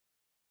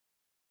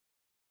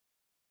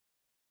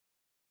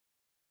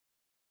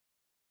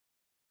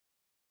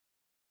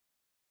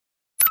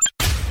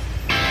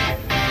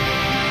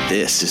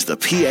This is the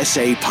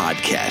PSA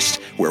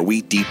Podcast, where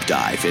we deep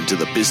dive into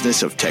the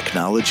business of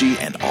technology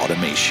and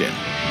automation.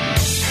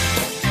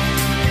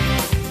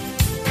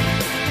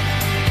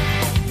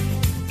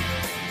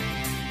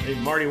 Hey,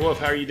 Marty Wolf,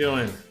 how are you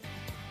doing?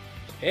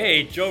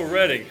 Hey, Joe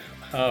Reddick.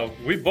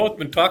 We've both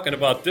been talking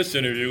about this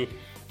interview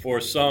for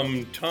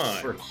some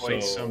time. For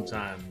quite some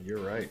time, you're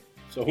right.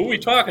 So who are we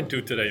talking to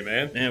today,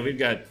 man? Man, we've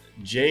got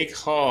Jake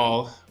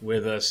Hall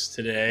with us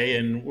today,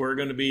 and we're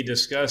going to be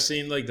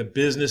discussing like the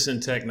business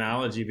and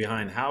technology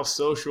behind how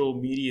social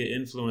media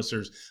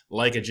influencers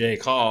like a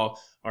Jake Hall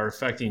are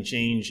affecting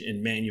change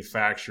in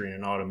manufacturing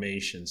and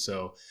automation.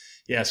 So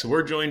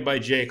we're joined by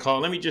Jake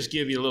Hall. Let me just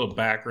give you a little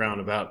background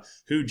about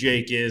who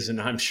Jake is,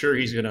 and I'm sure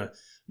he's going to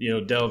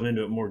delve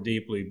into it more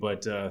deeply.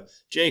 But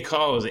Jake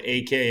Hall is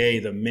AKA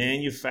the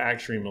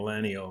manufacturing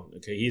millennial.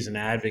 Okay, he's an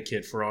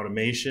advocate for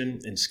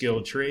automation and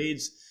skilled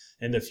trades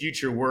and the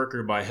future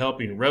worker by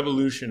helping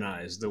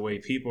revolutionize the way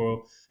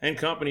people and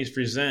companies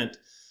present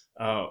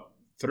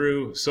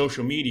through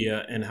social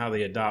media and how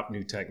they adopt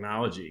new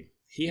technology.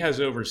 He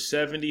has over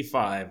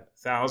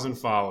 75,000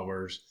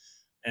 followers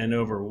and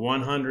over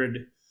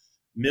 100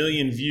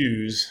 million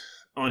views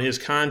on his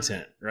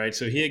content, right?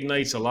 So he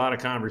ignites a lot of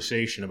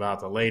conversation about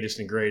the latest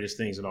and greatest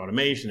things in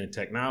automation and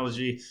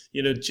technology,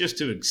 just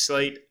to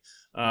excite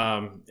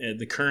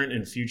the current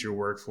and future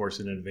workforce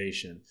and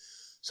innovation.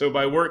 So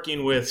by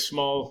working with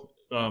small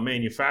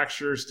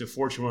manufacturers to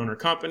Fortune 100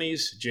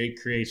 companies,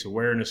 Jake creates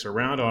awareness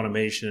around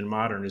automation and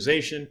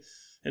modernization,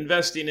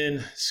 investing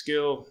in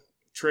skill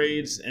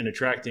trades and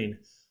attracting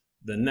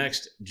the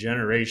next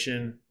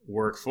generation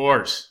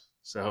workforce.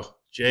 So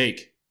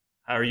Jake,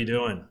 how are you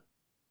doing?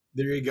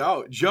 There you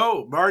go.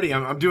 Joe, Marty,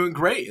 I'm doing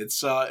great.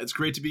 It's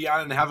great to be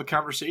on and have a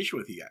conversation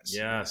with you guys.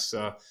 Yes.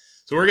 So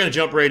we're going to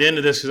jump right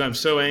into this because I'm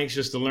so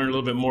anxious to learn a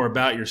little bit more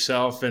about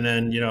yourself and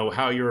then,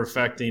 how you're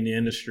affecting the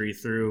industry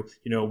through,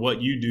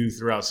 what you do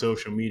throughout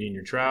social media and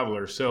your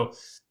travelers. So,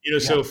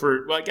 so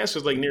for, I guess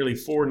it's like nearly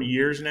 40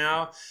 years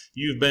now,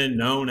 you've been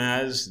known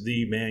as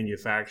the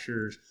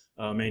manufacturing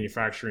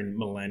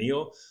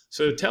millennial.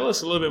 So tell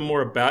us a little bit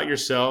more about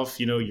yourself,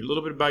 a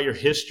little bit about your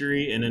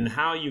history and then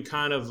how you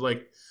kind of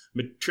like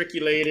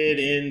matriculated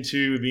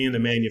into being the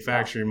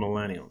manufacturing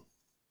millennial.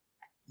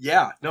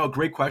 Yeah, no,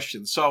 great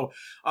question. So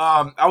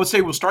I would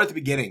say we'll start at the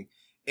beginning.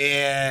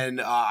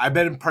 And I've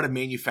been part of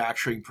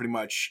manufacturing pretty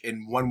much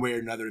in one way or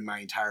another in my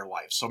entire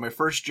life. So my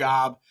first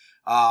job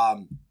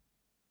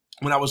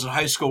when I was in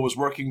high school was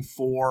working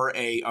for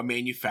a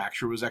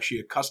manufacturer. It was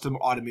actually a custom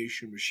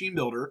automation machine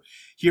builder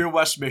here in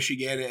West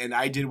Michigan. And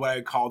I did what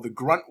I call the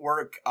grunt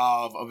work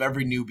of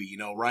every newbie,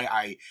 right?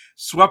 I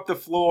swept the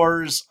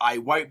floors, I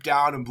wiped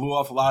down and blew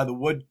off a lot of the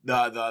wood,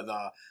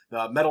 the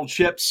metal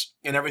chips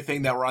and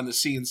everything that were on the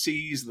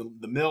CNCs,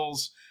 the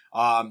mills.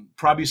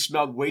 Probably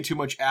smelled way too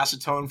much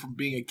acetone from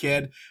being a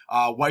kid,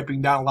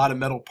 wiping down a lot of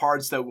metal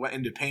parts that went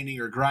into painting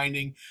or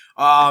grinding.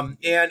 And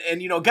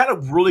got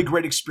a really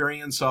great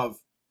experience of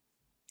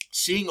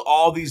seeing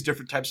all these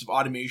different types of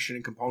automation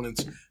and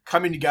components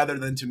coming together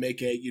then to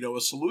make a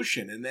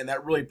solution. And then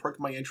that really perked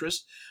my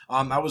interest.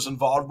 I was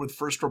involved with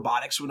FIRST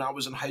Robotics when I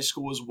was in high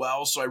school as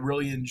well. So I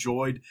really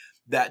enjoyed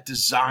that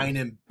design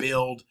and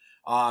build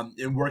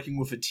and working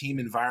with a team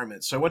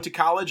environment. So I went to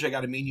college. I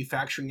got a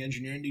manufacturing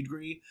engineering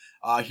degree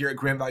here at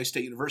Grand Valley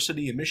State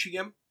University in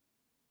Michigan.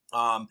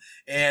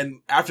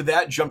 And after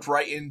that, jumped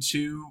right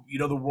into,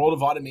 the world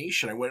of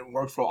automation. I went and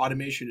worked for an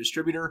automation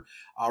distributor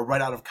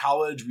right out of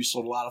college. We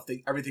sold a lot of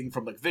things, everything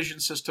from like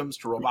vision systems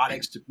to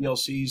robotics to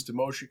PLCs to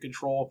motion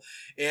control.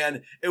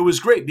 And it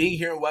was great being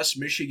here in West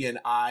Michigan.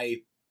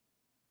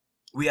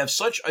 We have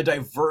such a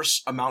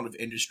diverse amount of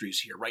industries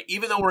here, right?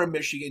 Even though we're in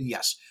Michigan,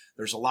 yes,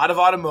 there's a lot of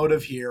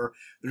automotive here.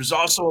 There's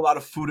also a lot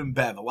of food and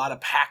bev, a lot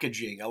of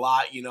packaging, a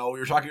lot, we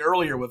were talking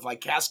earlier with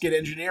like casket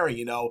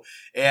engineering,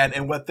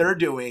 and what they're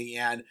doing.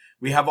 And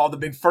we have all the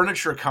big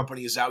furniture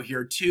companies out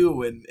here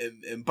too, and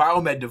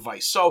biomed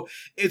device. So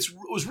it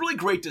was really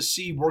great to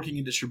see working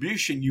in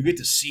distribution. You get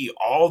to see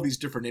all these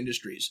different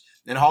industries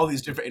and all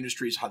these different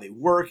industries, how they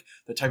work,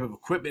 the type of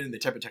equipment and the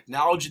type of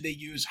technology they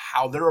use,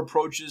 how their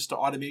approaches to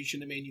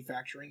automation and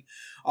manufacturing.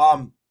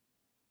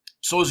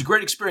 So it was a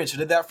great experience. I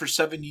did that for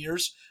 7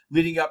 years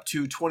leading up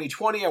to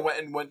 2020. I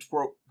went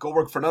to go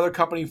work for another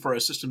company for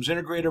a systems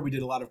integrator. We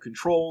did a lot of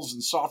controls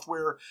and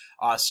software,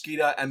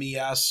 SCADA,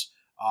 MES,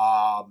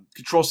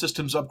 control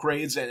systems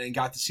upgrades, and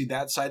got to see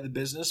that side of the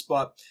business.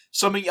 But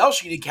something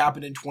else unique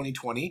happened in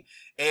 2020,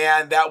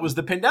 and that was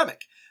the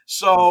pandemic.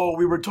 So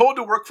we were told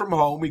to work from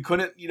home. We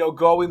couldn't,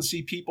 go and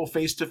see people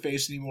face to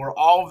face anymore.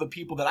 All of the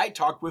people that I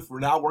talked with were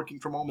now working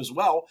from home as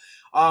well.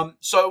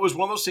 So it was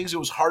one of those things. It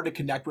was hard to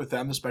connect with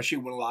them, especially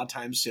when a lot of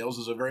times sales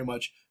is a very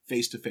much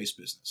face to face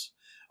business.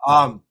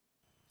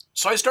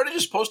 So I started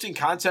just posting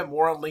content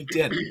more on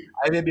LinkedIn.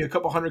 I had maybe a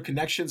couple hundred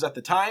connections at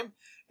the time.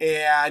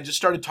 And I just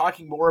started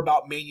talking more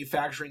about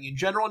manufacturing in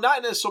general,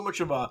 not in so much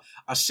of a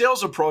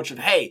sales approach of,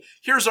 hey,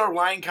 here's our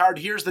line card,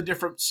 here's the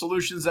different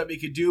solutions that we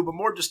could do, but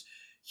more just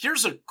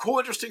here's a cool,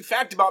 interesting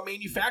fact about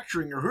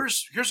manufacturing, or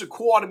here's a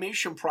cool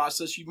automation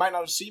process you might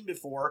not have seen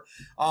before.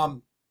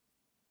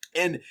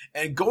 And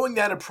going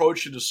that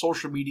approach into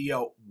social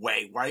media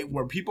way, right?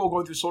 Where people are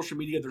going through social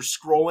media, they're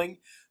scrolling.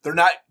 They're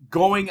not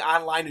going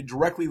online to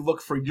directly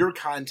look for your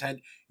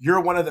content. You're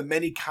one of the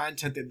many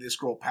content that they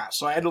scroll past.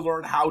 So I had to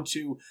learn how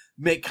to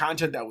make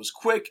content that was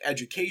quick,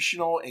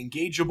 educational,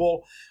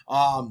 engageable.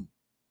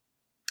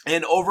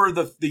 And over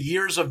the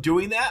years of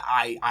doing that,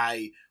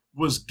 I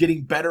was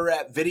getting better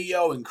at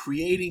video and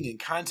creating and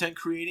content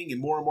creating,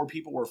 and more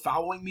people were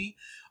following me,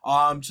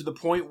 to the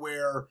point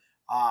where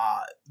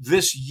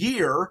this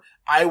year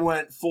I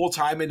went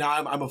full-time, and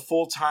now I'm a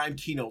full-time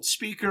keynote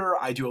speaker.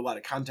 I do a lot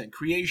of content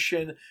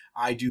creation.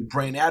 I do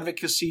brand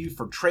advocacy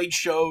for trade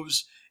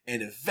shows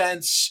and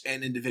events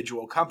and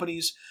individual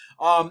companies.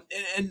 And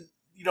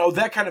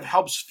that kind of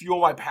helps fuel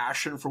my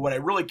passion for what I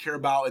really care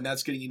about. And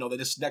that's getting,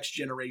 this next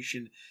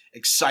generation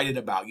excited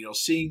about,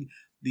 seeing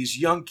these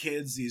young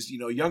kids, these,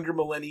 younger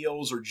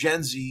millennials or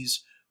Gen Zs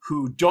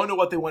who don't know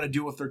what they want to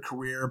do with their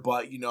career,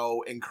 but,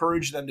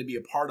 encourage them to be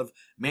a part of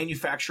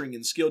manufacturing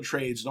and skilled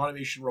trades and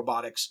automation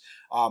robotics.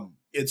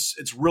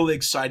 It's really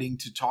exciting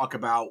to talk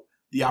about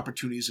the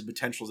opportunities and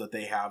potentials that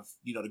they have,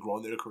 to grow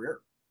in their career.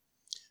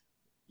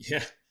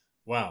 Yeah.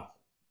 Wow.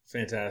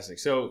 Fantastic.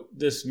 So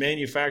this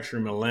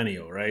manufacturing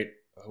millennial, right?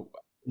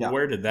 Yeah.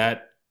 Where did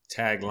that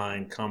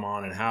tagline come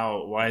on, and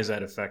why is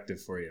that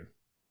effective for you?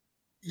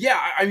 Yeah.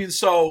 I mean,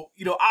 so,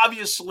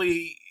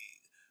 obviously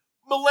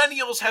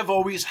millennials have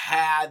always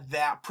had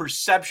that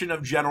perception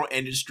of general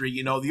industry.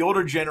 The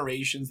older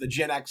generations, the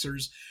Gen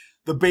Xers,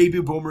 the baby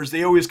boomers,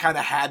 they always kind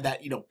of had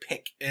that,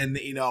 pick. And,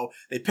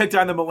 they picked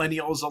on the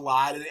millennials a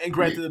lot. And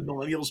granted, the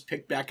millennials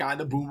picked back on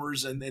the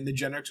boomers and the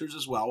Gen Xers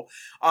as well.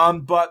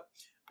 But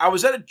I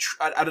was at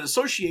an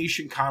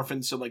association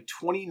conference in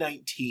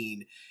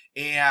 2019,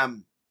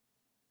 and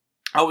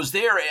I was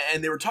there,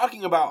 and they were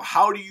talking about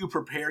how do you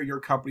prepare your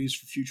companies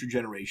for future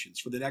generations,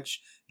 for the next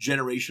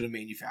generation of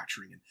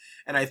manufacturing.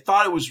 And I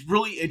thought it was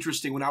really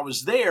interesting. When I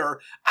was there,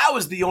 I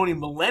was the only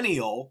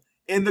millennial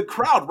in the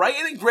crowd, right?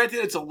 And granted,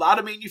 it's a lot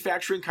of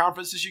manufacturing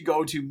conferences you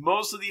go to.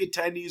 Most of the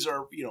attendees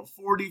are,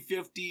 40,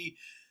 50,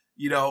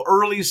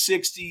 early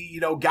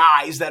 60,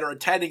 guys that are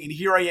attending. And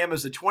here I am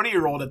as a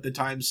 20-year-old at the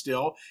time,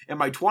 still in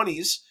my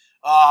 20s,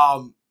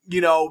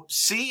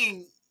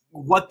 seeing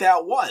what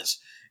that was.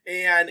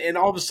 And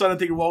all of a sudden I'm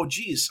thinking, well,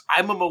 geez,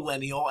 I'm a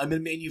millennial. I'm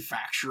in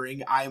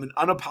manufacturing. I am an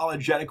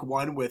unapologetic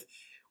one with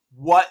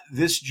what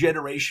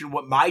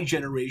my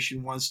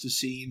generation wants to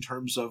see in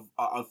terms of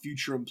a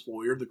future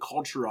employer, the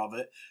culture of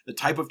it, the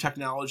type of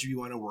technology we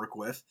want to work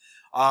with.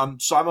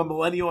 So I'm a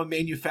millennial in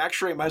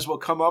manufacturing. I might as well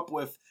come up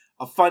with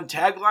a fun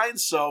tagline.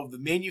 So the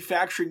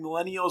manufacturing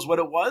millennial is what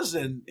it was,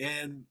 and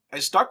I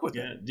stuck with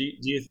it.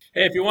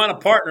 Hey, if you want a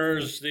partner,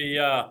 it's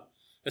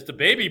the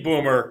baby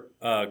boomer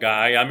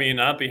guy. I mean,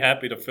 I'd be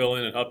happy to fill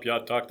in and help you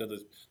out, talk to the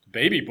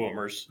baby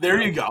boomers.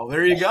 There you go.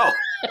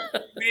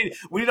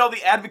 We need all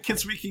the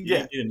advocates we can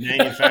get. You need a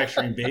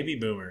manufacturing baby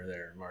boomer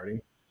there,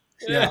 Marty.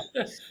 Yeah.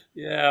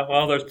 Yeah.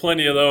 Well, there's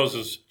plenty of those,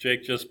 as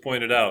Jake just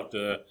pointed out.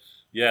 The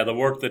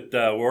work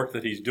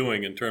that he's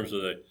doing in terms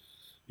of the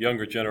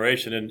younger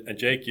generation. And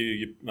Jake,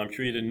 I'm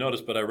sure you didn't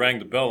notice, but I rang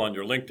the bell on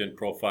your LinkedIn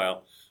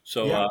profile.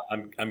 So yeah.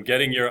 I'm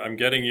getting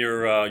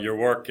your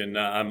work, and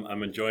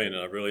I'm enjoying it.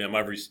 I really am.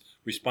 I've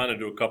responded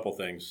to a couple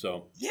things.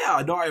 So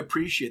yeah, no, I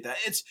appreciate that.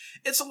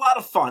 It's a lot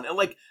of fun, and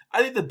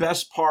I think the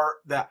best part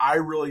that I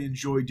really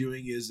enjoy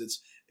doing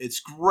is it's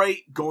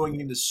great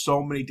going into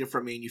so many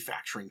different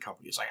manufacturing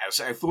companies. Like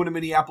I flew into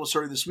Minneapolis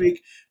earlier this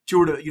week,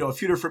 toured a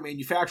few different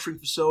manufacturing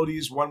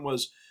facilities. One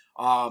was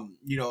a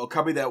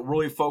company that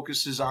really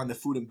focuses on the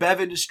food and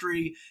bev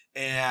industry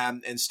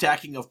and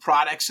stacking of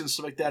products and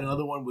stuff like that.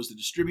 Another one was the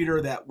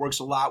distributor that works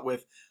a lot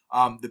with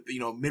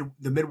the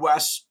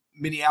Midwest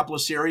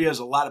Minneapolis area is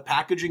a lot of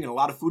packaging and a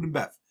lot of food and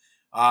bev.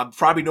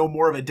 Probably no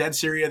more of a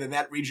dense area than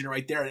that region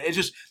right there. And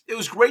it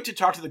was great to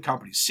talk to the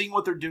companies, seeing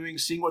what they're doing,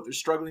 seeing what they're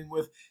struggling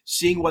with,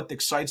 seeing what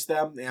excites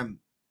them. And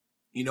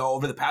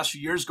over the past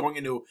few years, going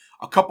into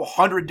a couple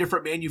hundred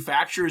different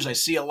manufacturers, I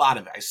see a lot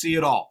of it. I see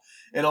it all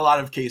in a lot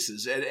of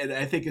cases. And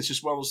I think it's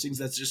just one of those things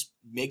that just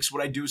makes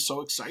what I do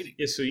so exciting.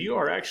 Yeah, so you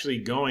are actually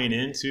going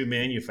into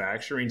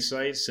manufacturing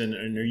sites, and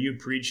are you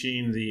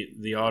preaching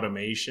the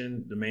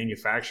automation, the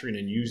manufacturing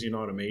and using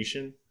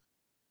automation?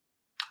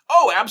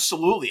 Oh,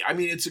 absolutely. I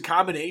mean, it's a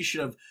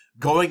combination of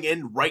going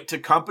in right to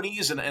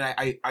companies, and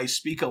I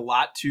speak a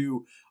lot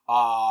to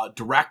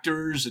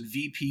directors and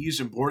VPs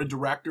and board of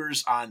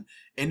directors on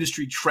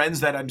industry trends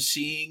that I'm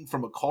seeing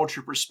from a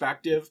culture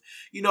perspective,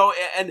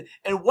 and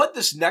what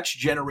this next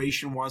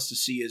generation wants to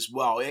see as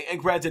well. And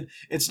granted,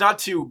 it's not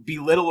to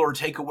belittle or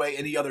take away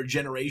any other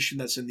generation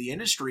that's in the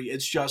industry.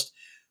 It's just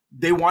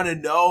they want to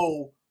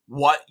know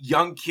what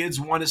young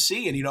kids want to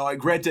see. And,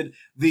 granted,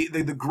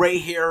 the gray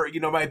hair,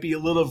 might be a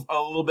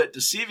little bit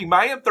deceiving, but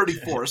I am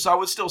 34, so I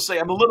would still say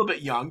I'm a little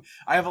bit young.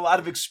 I have a lot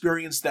of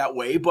experience that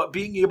way, but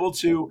being able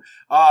to,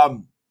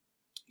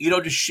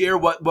 to share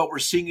what we're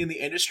seeing in the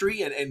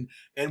industry,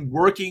 and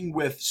working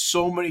with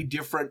so many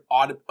different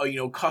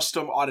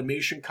custom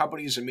automation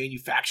companies and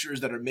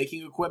manufacturers that are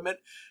making equipment.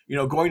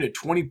 Going to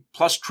 20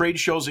 plus trade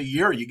shows a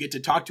year, you get to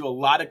talk to a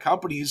lot of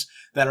companies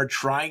that are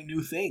trying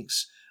new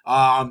things,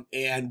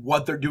 and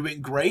what they're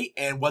doing great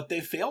and what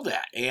they failed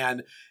at.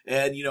 And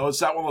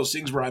it's not one of those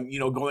things where I'm,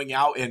 going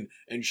out and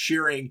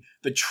sharing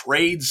the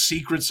trade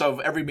secrets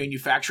of every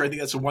manufacturer. I think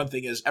that's the one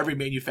thing, is every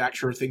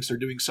manufacturer thinks they're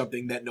doing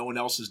something that no one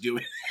else is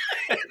doing.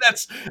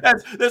 that's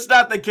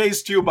not the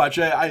case too much.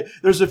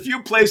 There's a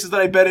few places that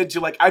I've been into,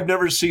 like, I've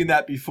never seen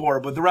that before,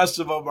 but the rest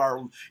of them are,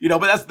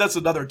 but that's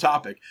another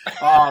topic.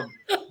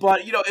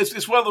 But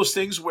it's one of those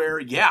things where,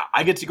 yeah,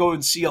 I get to go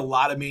and see a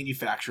lot of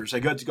manufacturers. I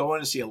get to go in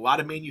and see a lot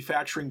of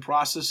manufacturing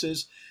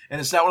processes,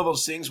 and it's not one of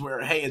those things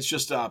where, hey, it's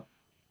just a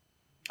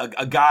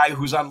guy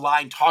who's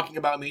online talking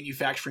about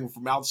manufacturing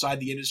from outside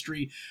the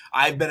industry.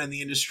 I've been in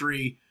the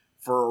industry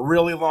for a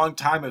really long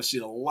time. I've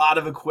seen a lot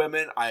of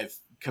equipment. I've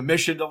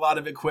commissioned a lot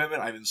of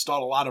equipment. I've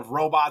installed a lot of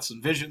robots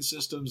and vision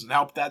systems and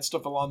helped that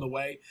stuff along the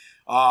way.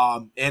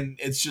 And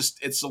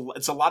it's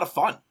a lot of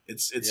fun.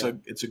 It's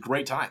a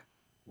great time.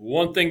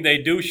 One thing they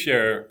do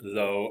share,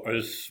 though,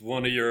 is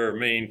one of your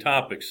main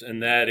topics,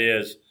 and that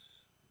is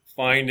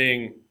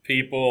finding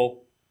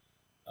people,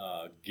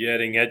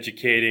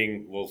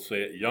 educating, we'll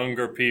say,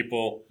 younger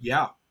people,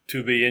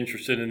 to be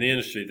interested in the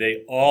industry.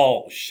 They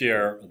all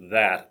share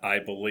that, I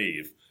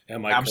believe.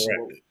 Am I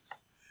Absolutely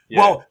correct? Yeah.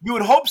 Well, you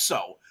would hope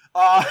so.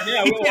 Out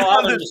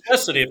of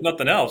necessity, if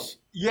nothing else.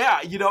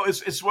 Yeah,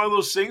 it's one of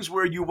those things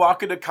where you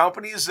walk into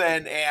companies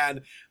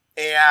and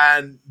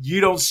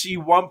you don't see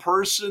one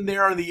person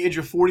there on the age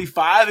of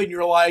 45, and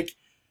you're like,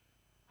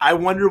 I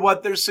wonder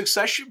what their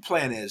succession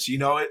plan is.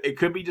 It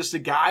could be just a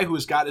guy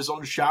who's got his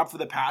own shop for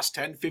the past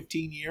 10,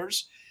 15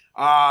 years.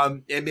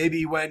 And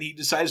maybe when he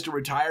decides to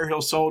retire,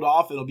 he'll sell it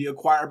off. It'll be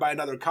acquired by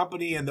another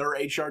company, and their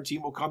HR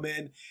team will come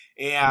in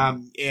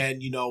and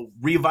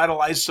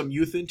revitalize some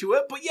youth into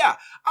it. But yeah,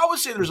 I would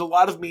say there's a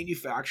lot of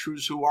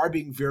manufacturers who are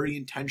being very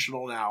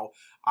intentional now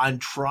on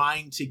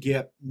trying to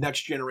get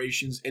next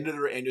generations into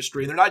their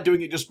industry. And they're not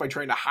doing it just by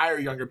trying to hire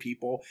younger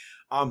people.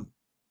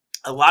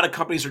 A lot of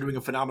companies are doing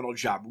a phenomenal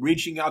job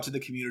reaching out to the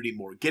community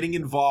more, getting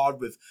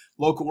involved with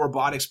local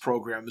robotics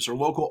programs or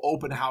local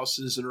open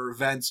houses or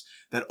events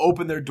that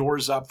open their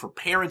doors up for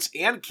parents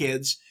and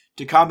kids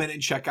to come in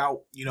and check out,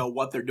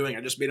 what they're doing.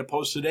 I just made a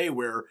post today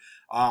where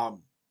I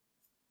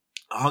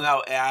hung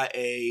out at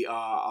a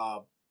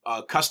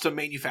custom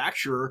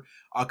manufacturer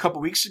a couple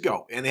weeks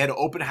ago, and they had an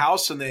open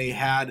house, and they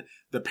had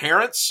the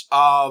parents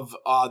of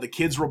the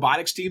kids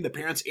robotics team. The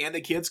parents and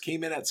the kids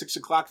came in at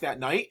 6:00 that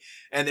night,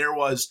 and there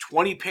was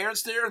 20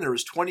 parents there, and there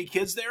was 20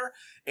 kids there,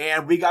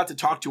 and we got to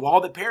talk to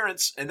all the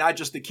parents, and not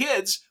just the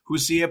kids who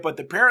see it, but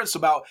the parents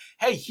about,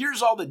 hey,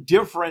 here's all the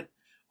different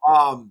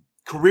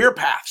career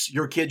paths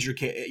you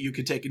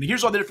could take, and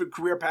here's all the different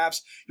career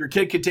paths your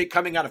kid could take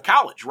coming out of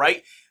college,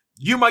 right?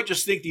 You might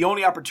just think the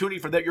only opportunity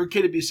for your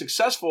kid to be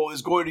successful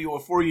is going to a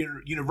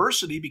four-year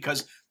university,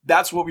 because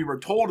that's what we were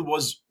told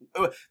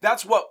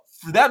that's what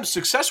for them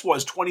success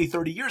was 20,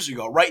 30 years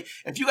ago, right?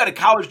 If you got a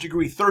college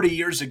degree 30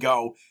 years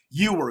ago,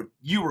 you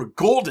were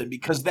golden,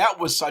 because that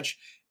was such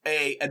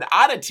an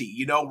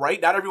oddity,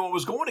 right? Not everyone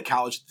was going to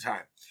college at the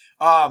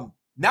time.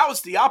 Now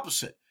it's the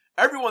opposite.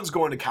 Everyone's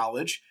going to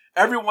college.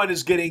 Everyone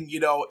is getting,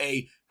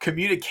 a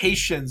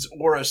communications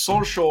or a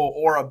social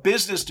or a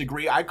business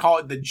degree. I call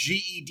it the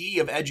GED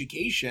of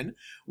education,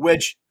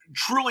 which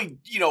truly,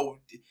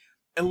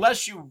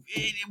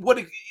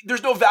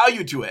 there's no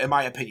value to it, in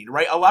my opinion,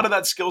 right? A lot of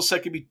that skill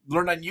set can be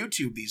learned on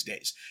YouTube these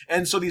days.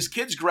 And so these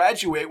kids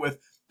graduate with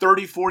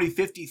 $30,000,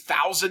 $40,000,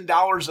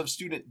 $50,000 of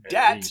student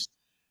debt.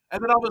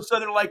 And then all of a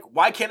sudden they're like,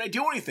 why can't I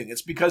do anything?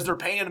 It's because they're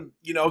paying,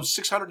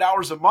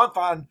 $600 a month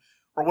on,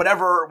 or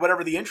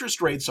whatever the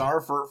interest rates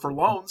are for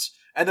loans.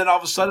 And then all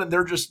of a sudden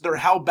they're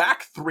held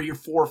back 3 or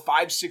 4,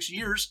 5, 6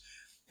 years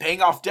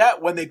paying off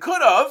debt, when they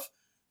could have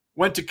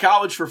went to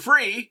college for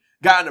free,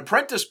 got an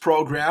apprentice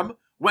program,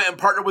 went and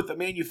partnered with the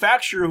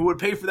manufacturer who would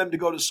pay for them to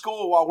go to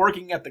school while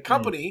working at the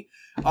company.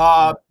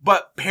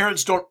 But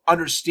parents don't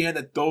understand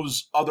that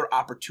those other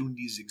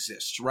opportunities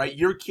exist, right?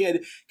 Your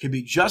kid can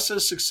be just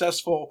as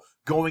successful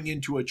going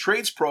into a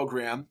trades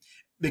program,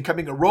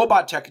 becoming a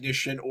robot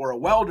technician or a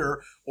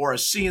welder or a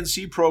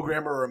CNC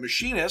programmer or a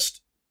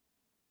machinist,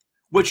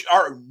 which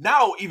are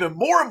now even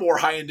more and more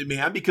high in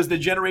demand because the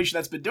generation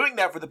that's been doing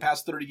that for the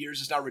past 30 years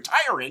is now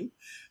retiring,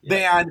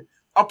 than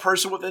a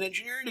person with an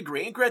engineering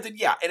degree. And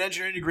granted, an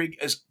engineering degree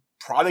is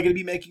probably going to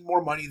be making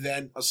more money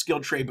than a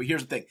skilled trade. But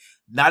here's the thing.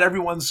 Not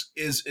everyone's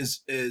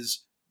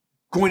is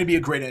going to be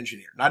a great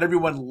engineer. Not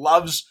everyone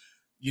loves,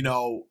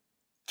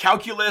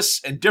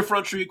 calculus and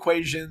differential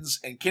equations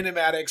and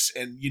kinematics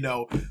and,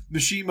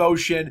 machine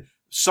motion.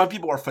 Some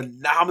people are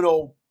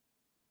phenomenal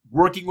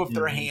working with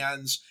their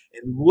hands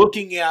and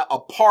looking at a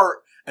part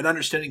and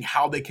understanding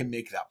how they can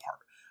make that part.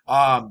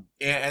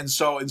 And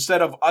so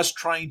instead of us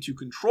trying to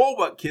control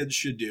what kids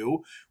should do,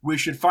 we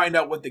should find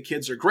out what the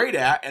kids are great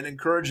at and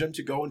encourage them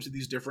to go into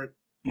these different,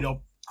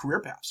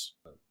 career paths.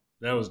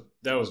 That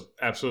was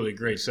absolutely a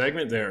great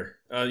segment there.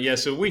 Yeah,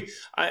 so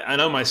I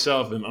know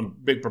myself, I'm a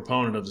big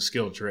proponent of the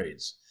skilled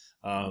trades.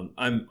 I'm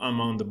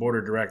on the board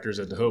of directors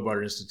at the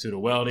Hobart Institute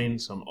of Welding,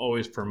 so I'm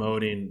always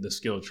promoting the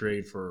skilled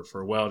trade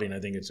for welding. I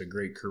think it's a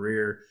great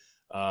career.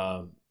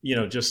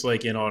 Just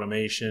like in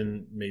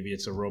automation, maybe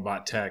it's a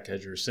robot tech,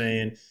 as you're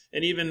saying,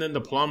 and even then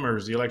the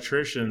plumbers, the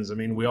electricians. I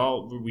mean,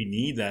 we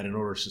need that in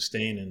order to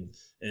sustain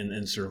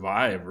and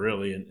survive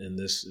really in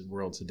this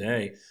world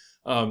today.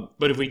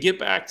 But if we get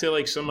back to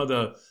like some of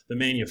the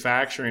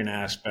manufacturing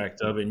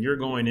aspect of it, and you're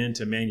going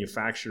into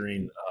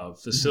manufacturing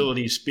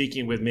facilities,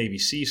 speaking with maybe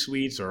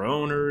C-suites or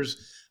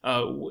owners,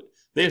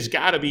 there's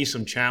got to be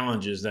some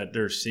challenges that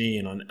they're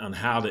seeing on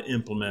how to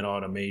implement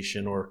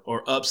automation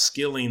or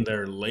upskilling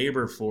their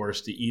labor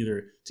force to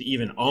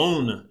even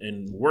own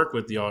and work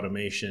with the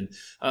automation.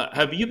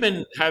 Have you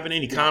been having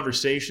any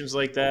conversations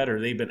like that, or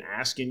they've been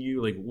asking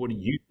you, like, what do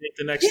you think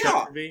the next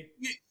step would be?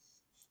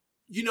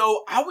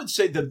 I would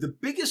say the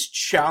biggest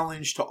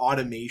challenge to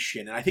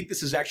automation, and I think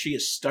this is actually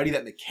a study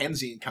that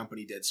McKinsey and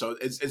Company did, so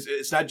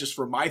it's not just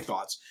for my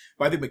thoughts,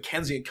 but I think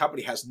McKinsey and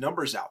Company has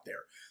numbers out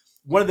there.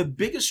 One of the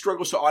biggest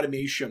struggles to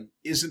automation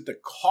isn't the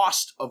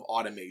cost of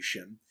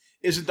automation,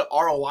 isn't the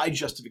ROI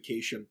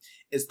justification,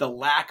 it's the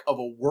lack of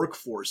a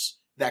workforce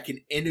that can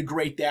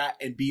integrate that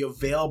and be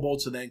available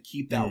to then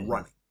keep that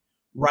running,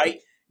 right?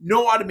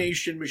 No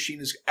automation machine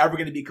is ever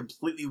going to be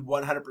completely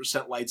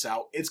 100% lights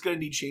out. It's going to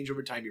need change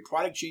over time. Your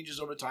product changes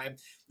over time.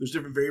 There's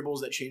different variables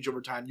that change over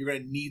time. You're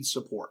going to need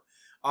support.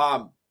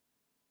 But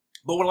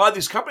when a lot of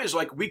these companies are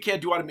like, we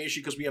can't do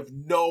automation because we have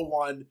no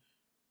one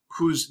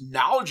who's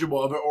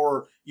knowledgeable of it,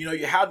 or,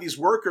 you have these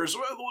workers.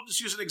 We'll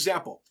just use an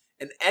example,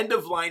 an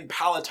end-of-line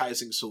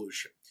palletizing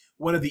solution.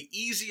 One of the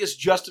easiest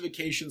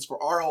justifications for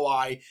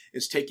ROI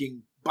is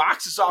taking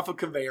boxes off a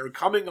conveyor,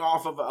 coming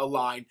off of a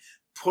line,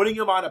 putting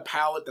them on a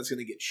pallet that's going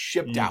to get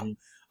shipped out.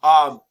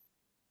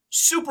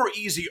 Super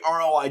easy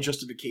ROI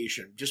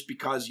justification, just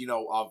because,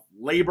 of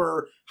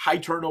labor, high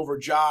turnover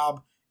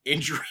job,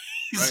 injuries,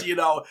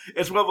 right.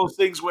 It's one of those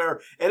things where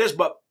it is,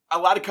 but a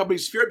lot of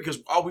companies fear it because,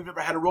 we've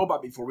never had a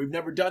robot before. We've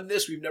never done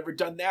this. We've never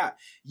done that.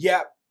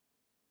 Yet,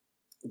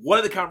 one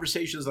of the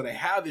conversations that I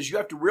have is you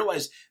have to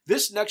realize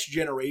this next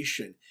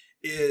generation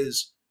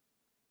is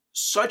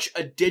such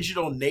a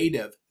digital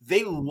native.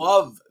 They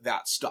love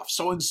that stuff.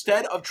 So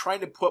instead of trying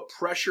to put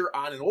pressure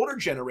on an older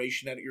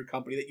generation at your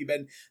company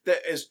that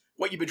is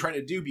what you've been trying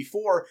to do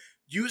before,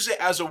 use it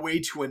as a way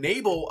to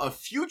enable a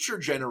future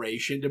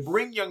generation to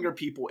bring younger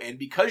people in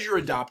because you're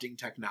adopting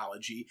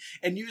technology,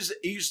 and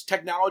use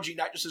technology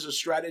not just as a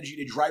strategy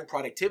to drive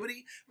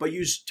productivity, but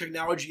use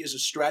technology as a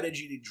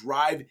strategy to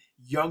drive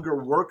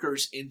younger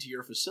workers into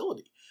your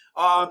facility.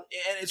 And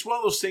it's one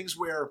of those things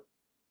where,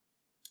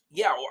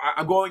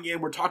 I'm going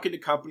in, we're talking to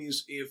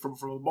companies from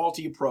a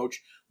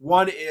multi-approach.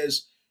 One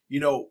is,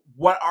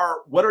 what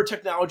are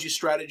technology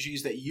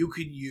strategies that you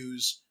can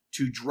use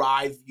to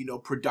drive,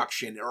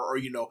 production, or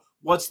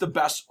what's the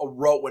best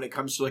route when it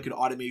comes to like an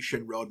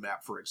automation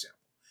roadmap, for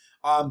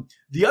example.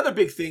 The other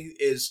big thing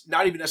is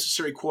not even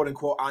necessarily quote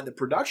unquote on the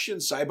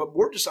production side, but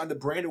more just on the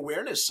brand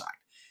awareness side,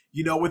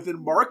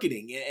 within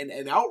marketing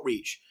and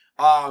outreach.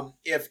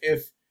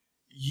 If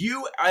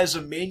you as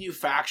a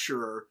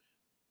manufacturer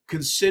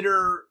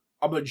consider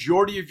a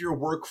majority of your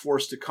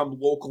workforce to come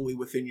locally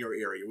within your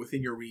area,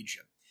 within your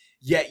region,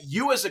 yet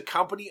you as a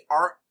company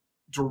aren't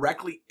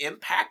directly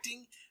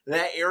impacting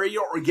that area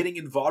or getting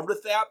involved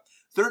with that,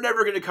 they're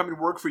never going to come and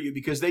work for you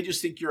because they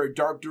just think you're a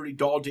dark, dirty,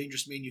 dull,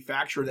 dangerous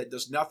manufacturer that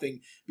does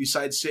nothing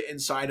besides sit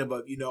inside of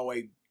a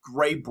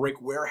gray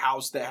brick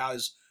warehouse that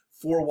has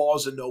 4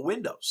 walls and no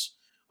windows.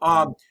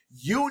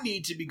 You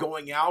need to be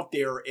going out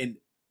there and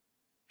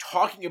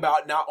talking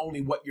about not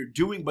only what you're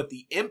doing, but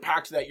the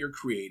impact that you're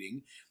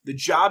creating, the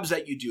jobs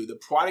that you do, the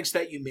products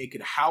that you make,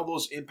 and how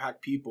those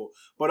impact people,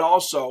 but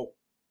also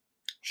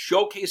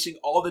showcasing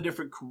all the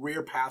different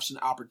career paths and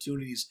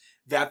opportunities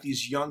that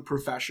these young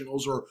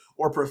professionals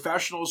or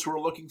professionals who are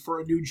looking for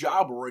a new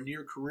job or a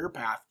new career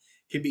path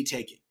can be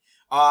taking.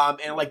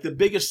 And like the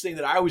biggest thing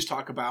that I always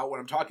talk about when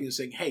I'm talking is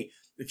saying, hey,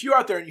 if you're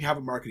out there and you have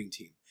a marketing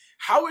team,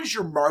 how is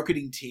your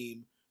marketing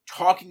team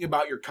talking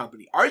about your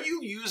company? Are you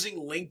using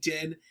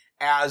LinkedIn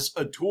as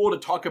a tool to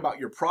talk about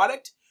your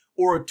product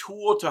or a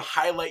tool to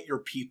highlight your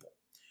people?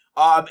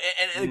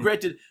 And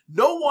granted,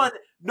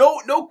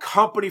 no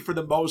company for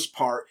the most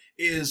part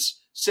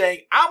is saying,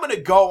 I'm going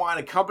to go on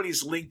a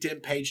company's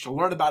LinkedIn page to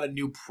learn about a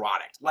new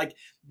product. Like,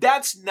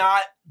 that's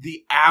not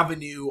the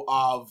avenue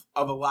of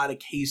a lot of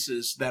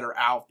cases that are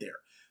out there.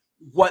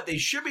 What they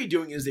should be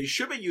doing is they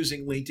should be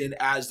using LinkedIn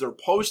as they're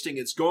posting.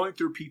 It's going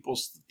through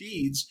people's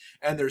feeds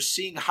and they're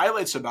seeing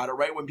highlights about it,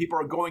 right? When people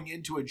are going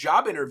into a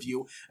job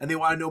interview and they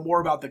want to know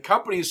more about the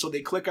company, so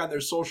they click on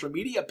their social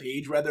media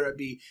page, whether it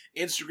be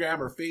Instagram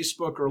or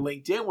Facebook or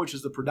LinkedIn, which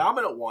is the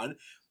predominant one.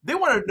 They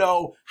want to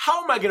know,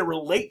 how am I going to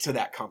relate to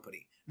that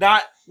company?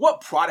 Not what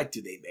product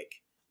do they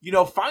make?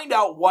 Find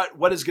out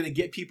what is going to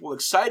get people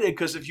excited,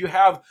 because if you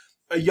have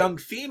a young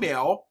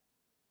female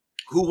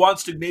who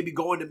wants to maybe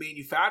go into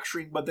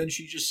manufacturing, but then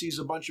she just sees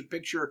a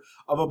picture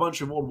of a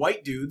bunch of old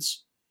white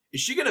dudes. Is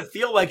she going to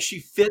feel like she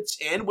fits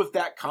in with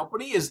that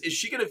company? Is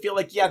she going to feel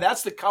like, yeah,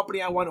 that's the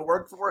company I want to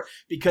work for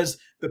because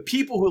the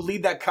people who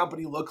lead that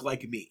company look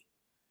like me?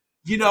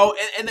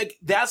 And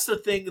that's the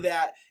thing,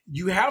 that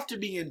you have to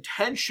be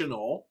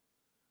intentional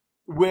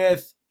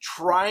with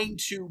trying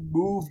to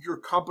move your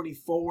company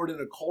forward in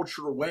a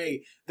cultural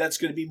way that's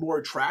going to be more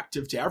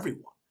attractive to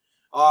everyone.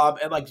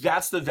 And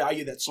that's the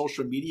value that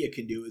social media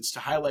can do. It's to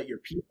highlight your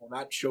people,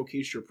 not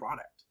showcase your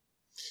product.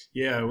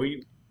 Yeah,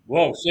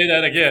 Whoa, say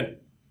that again.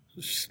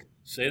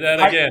 Say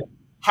that again.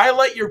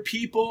 Highlight your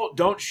people,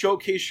 don't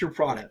showcase your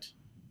product.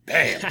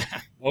 Bam.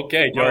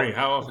 Okay, Joe. Marty,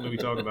 how often do we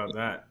talk about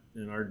that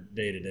in our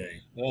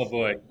day-to-day? Oh,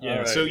 boy. Yeah,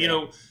 right, so,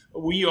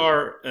 we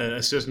are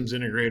a systems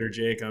integrator,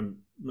 Jake. I'm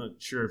not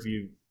sure if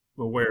you're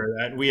aware of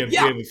that. We have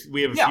a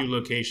few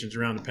locations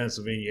around the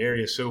Pennsylvania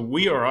area. So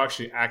we are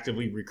actually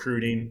actively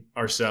recruiting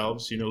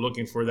ourselves,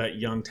 looking for that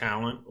young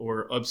talent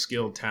or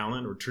upskilled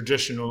talent or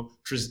transitional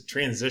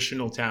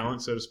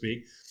talent, so to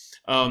speak.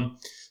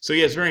 So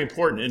it's very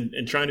important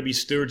and trying to be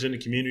stewards in the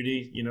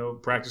community,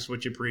 practice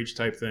what you preach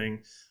type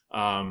thing.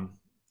 And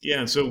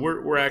so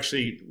we're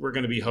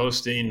going to be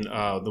hosting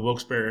the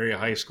Wilkes-Barre Area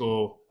High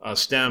School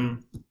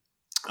STEM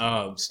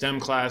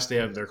class.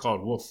 They're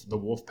called the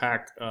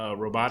Wolfpack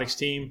robotics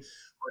team.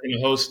 We're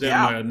going to host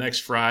them next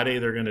Friday.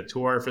 They're going to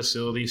tour our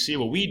facility, see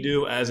what we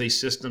do as a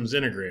systems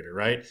integrator,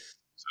 right?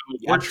 So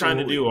we're trying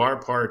to do our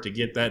part to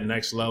get that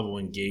next level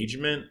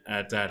engagement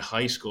at that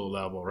high school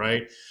level,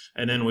 right?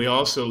 And then we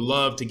also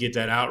love to get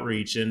that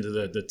outreach into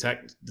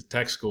the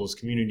tech schools,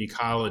 community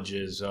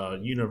colleges,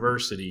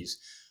 universities.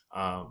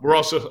 We're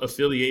also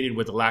affiliated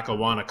with the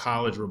Lackawanna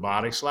College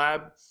Robotics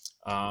Lab.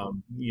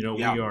 We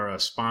are a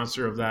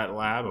sponsor of that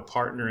lab, a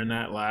partner in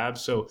that lab.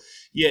 So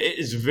it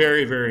is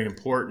very, very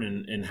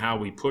important in how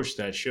we push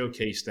that,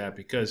 showcase that,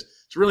 because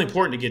it's really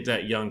important to get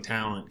that young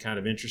talent kind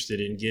of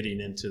interested in getting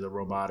into the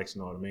robotics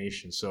and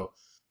automation. So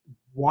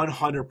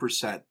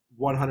 100%.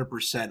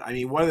 I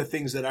mean, one of the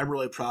things that I'm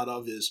really proud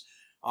of is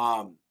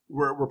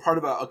we're part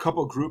of a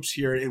couple of groups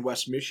here in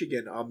West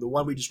Michigan. The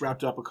one we just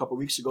wrapped up a couple of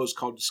weeks ago is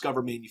called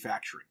Discover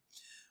Manufacturing.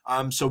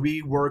 So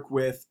we work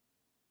with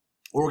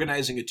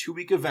organizing a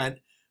 2-week event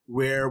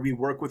where we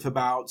work with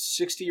about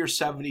 60 or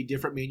 70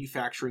 different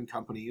manufacturing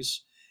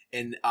companies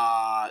in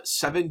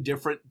 7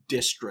 different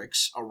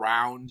districts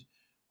around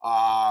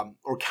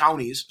or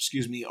counties,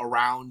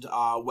 around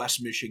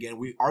West Michigan.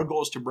 Our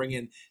goal is to bring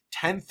in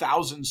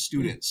 10,000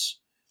 students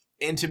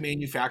into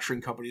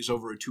manufacturing companies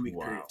over a 2-week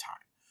period of time.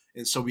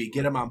 And so we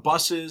get them on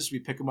buses, we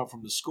pick them up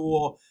from the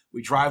school,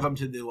 we drive them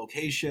to the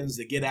locations,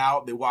 they get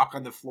out, they walk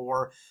on the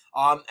floor.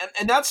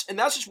 And that's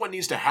just what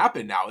needs to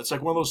happen now. It's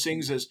like one of those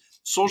things is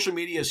social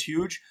media is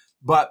huge,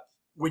 but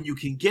when you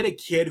can get a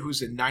kid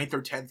who's in 9th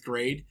or 10th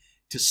grade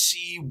to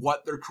see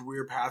what their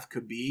career path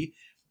could be,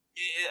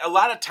 a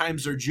lot of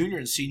times their junior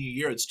and senior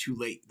year, it's too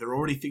late. They're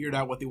already figured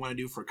out what they want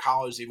to do for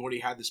college. They've already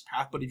had this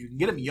path. But if you can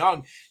get them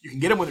young, you can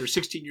get them when they're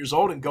 16 years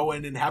old and go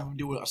in and have them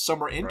do a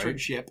summer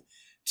internship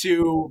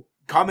to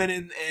come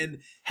in and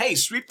hey,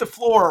 sweep the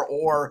floor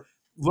or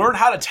learn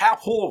how to tap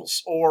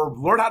holes or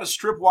learn how to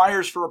strip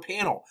wires for a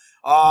panel.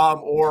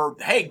 Or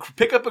hey,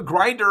 pick up a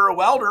grinder or a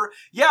welder.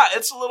 Yeah,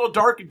 it's a little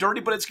dark and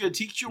dirty, but it's going to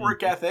teach you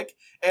work ethic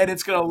and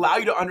it's going to allow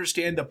you to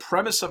understand the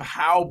premise of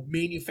how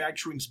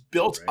manufacturing's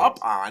built up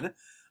on.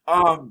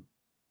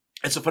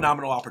 It's a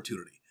phenomenal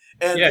opportunity.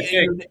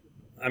 And,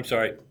 I'm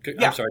sorry.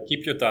 I'm sorry.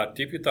 Keep your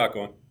thought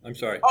going. I'm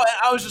sorry. Oh,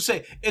 I was just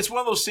saying, it's one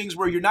of those things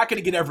where you're not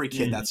going to get every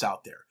kid that's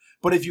out there.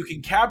 But if you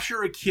can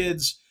capture a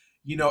kid's,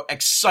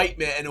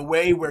 excitement in a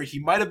way where he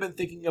might have been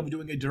thinking of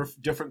doing a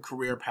different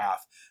career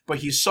path, but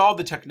he saw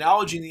the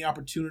technology and the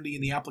opportunity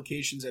and the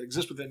applications that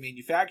exist within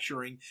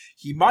manufacturing,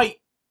 he might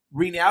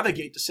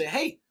renavigate to say,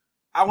 hey,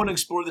 I want to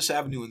explore this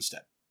avenue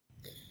instead.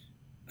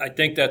 I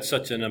think that's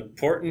such an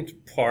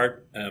important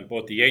part,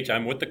 both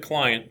I'm with the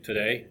client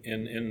today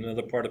in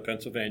another part of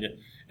Pennsylvania,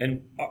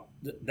 and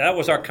that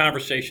was our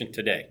conversation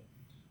today.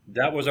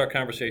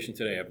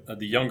 Of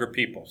the younger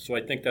people. So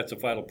I think that's a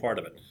vital part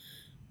of it.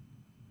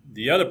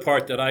 The other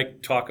part that I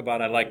talk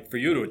about, I'd like for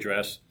you to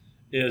address,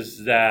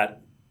 is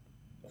that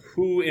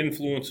who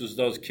influences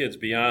those kids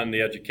beyond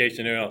the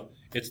education?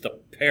 It's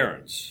the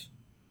parents.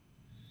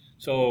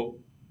 So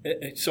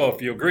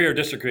if you agree or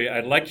disagree,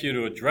 I'd like you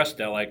to address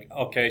that. Like,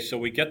 okay, so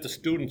we get the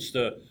students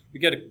we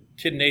get a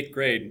kid in 8th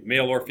grade,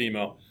 male or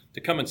female, to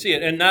come and see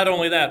it. And not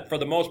only that, for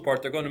the most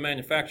part, they're going to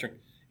manufacturing.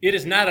 It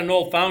is not an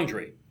old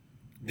foundry.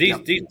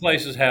 These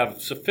places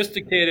have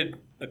sophisticated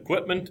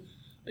equipment.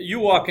 You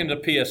walk into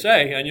PSA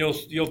and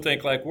you'll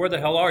think like, where the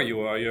hell are you?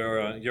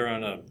 You're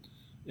on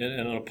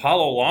an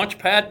Apollo launch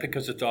pad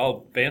because it's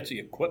all fancy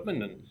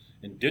equipment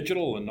and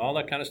digital and all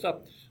that kind of stuff.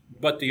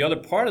 But the other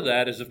part of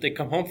that is if they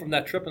come home from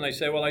that trip and they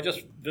say, well, I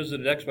just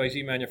visited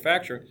XYZ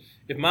manufacturing.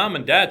 If mom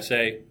and dad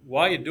say,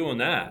 why are you doing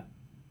that?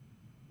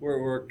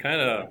 We're kind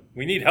of,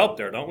 we need help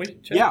there, don't we,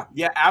 Chad?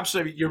 Yeah,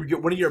 absolutely. You're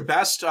one of your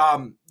best,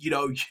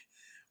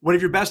 one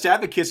of your best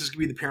advocates is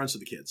going to be the parents of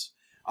the kids.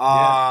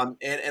 And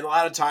a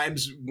lot of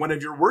times one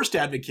of your worst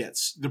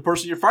advocates, the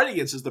person you're fighting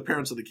against, is the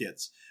parents of the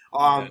kids.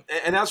 And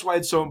that's why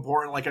it's so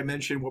important. Like I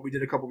mentioned, what we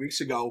did a couple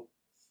weeks ago,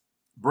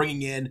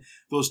 bringing in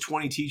those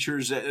 20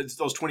 teachers,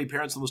 those 20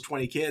 parents and those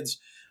 20 kids,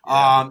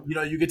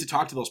 you get to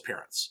talk to those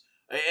parents.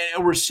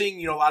 And we're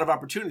seeing, a lot of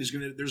opportunities.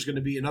 There's going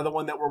to be another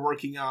one that we're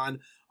working on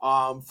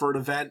for an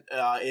event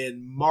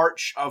in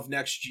March of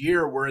next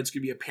year where it's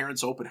going to be a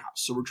parents open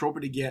house. So we're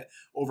hoping to get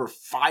over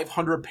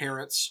 500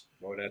 parents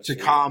to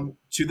come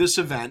to this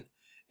event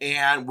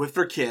and with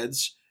their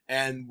kids.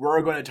 And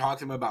we're going to talk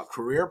to them about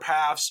career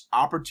paths,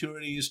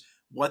 opportunities,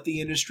 what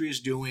the industry is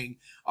doing.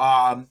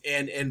 One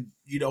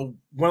of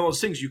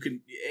those things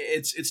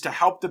it's to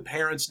help the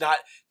parents not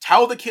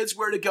tell the kids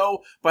where to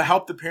go, but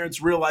help the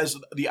parents realize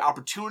the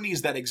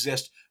opportunities that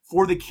exist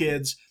for the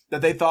kids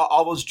that they thought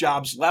all those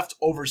jobs left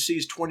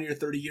overseas 20 or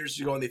 30 years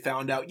ago. And they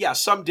found out,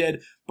 some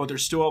did, but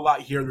there's still a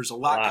lot here. There's a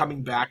lot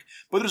coming back,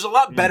 but there's a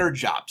lot better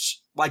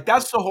jobs. Like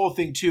that's the whole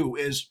thing too,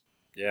 is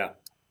a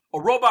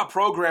robot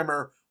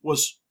programmer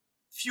was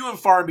few and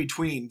far in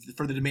between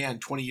for the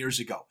demand 20 years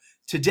ago.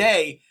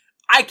 Today,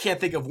 I can't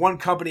think of one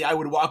company I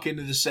would walk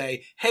into to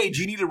say, hey, do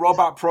you need a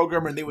robot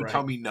programmer? And they would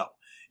tell me no.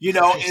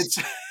 It's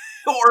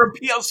or a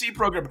PLC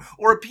programmer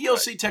or a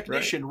PLC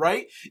technician,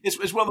 right?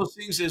 It's one of those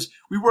things is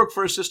we work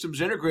for a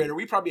systems integrator.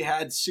 We probably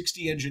had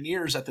 60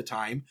 engineers at the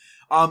time.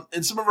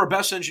 And some of our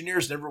best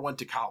engineers never went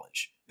to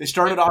college. They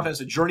started off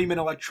as a journeyman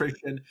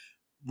electrician,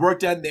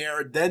 worked in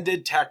there, then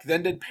did tech,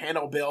 then did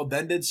panel build,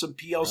 then did some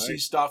PLC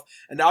stuff.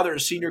 And now they're a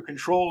senior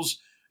controls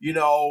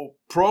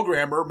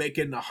programmer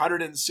making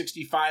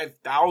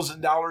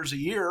 $165,000 a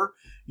year,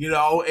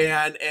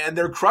 and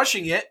they're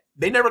crushing it.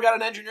 They never got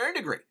an engineering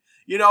degree,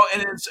 and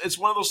it's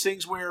one of those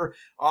things where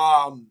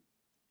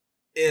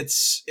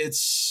it's an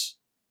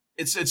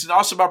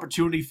awesome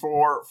opportunity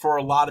for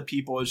a lot of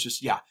people. It's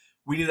just,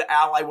 we need to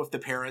ally with the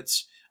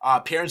parents.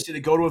 Parents need to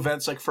go to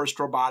events like First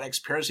Robotics.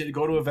 Parents need to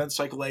go to events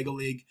like Lego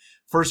League,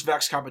 First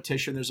Vex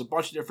competition. There's a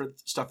bunch of different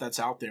stuff that's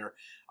out there.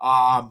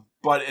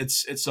 But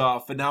it's a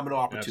phenomenal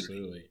opportunity.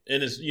 Absolutely.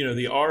 And it's,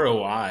 the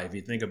ROI, if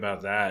you think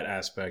about that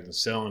aspect of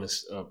selling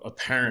a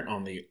parent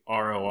on the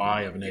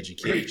ROI of an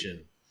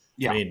education,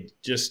 I mean,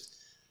 just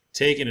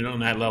taking it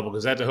on that level,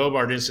 because at the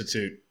Hobart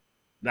Institute,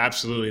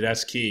 absolutely,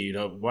 that's key.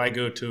 Why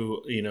go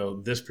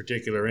to, this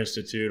particular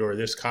institute or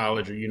this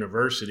college or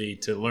university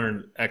to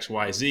learn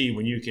XYZ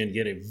when you can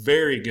get a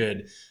very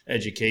good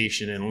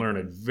education and learn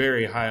a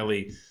very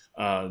highly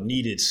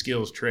needed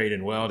skills trade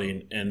in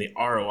welding, and the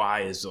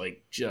ROI is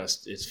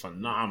it's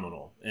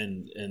phenomenal,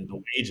 and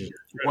the wages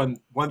are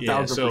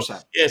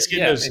 1,000%. It's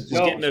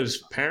getting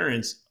those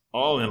parents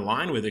all in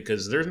line with it,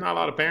 because there's not a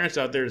lot of parents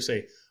out there to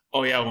say,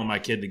 oh yeah, I want my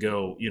kid to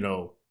go,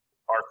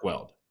 arc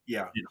weld.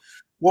 Yeah.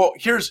 Well,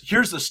 here's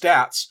the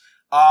stats.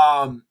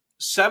 8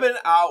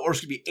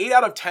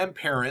 out of 10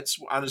 parents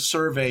on a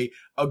survey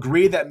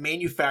agree that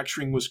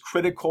manufacturing was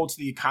critical to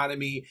the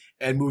economy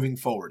and moving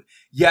forward.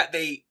 Yet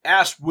they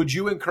asked, would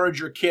you encourage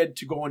your kid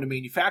to go into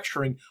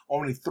manufacturing?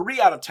 Only 3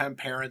 out of 10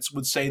 parents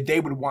would say they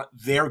would want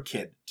their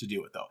kid to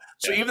do it, though.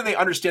 So even they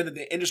understand that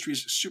the industry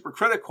is super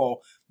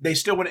critical, they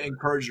still want to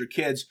encourage their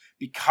kids,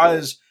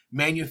 because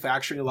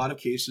manufacturing, in a lot of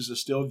cases, is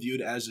still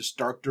viewed as this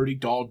dark, dirty,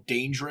 dull,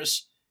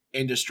 dangerous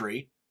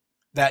industry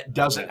that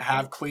doesn't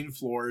have clean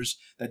floors,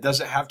 that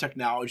doesn't have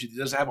technology, that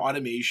doesn't have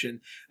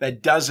automation,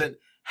 that doesn't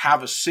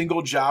have a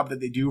single job that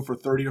they do for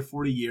 30 or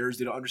 40 years.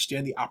 They don't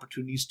understand the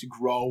opportunities to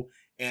grow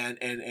and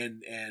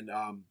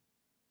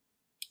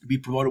be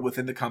promoted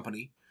within the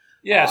company.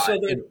 Yeah,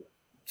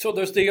 so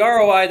there's the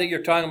ROI that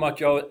you're talking about,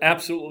 Joe.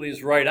 Absolutely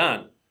is right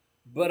on.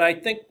 But I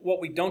think what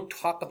we don't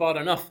talk about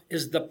enough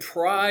is the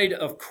pride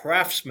of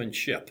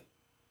craftsmanship.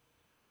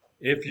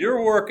 If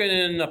you're working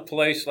in a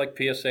place like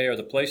PSA or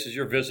the places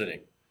you're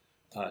visiting,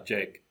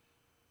 Jake,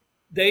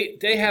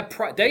 they have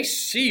pride. They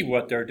see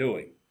what they're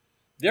doing.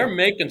 They're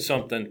making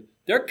something.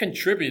 They're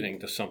contributing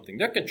to something.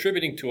 They're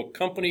contributing to a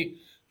company,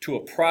 to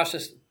a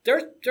process.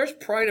 There's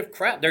pride of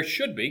craft. There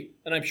should be,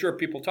 and I'm sure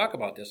people talk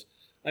about this.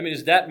 I mean,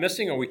 is that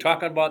missing? Are we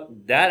talking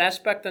about that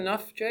aspect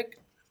enough, Jake?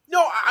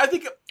 No, I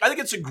think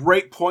it's a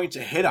great point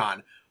to hit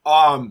on.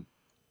 The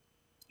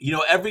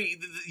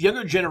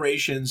younger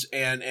generations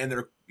and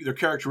their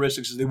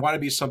characteristics is they want to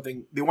be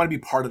something. They want to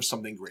be part of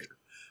something greater.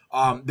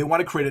 They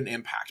want to create an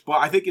impact.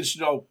 But I think it's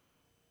not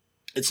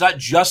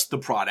just the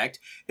product.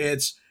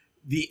 It's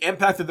the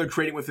impact that they're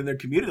creating within their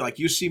community. Like,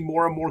 you see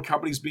more and more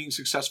companies being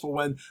successful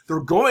when they're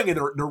going and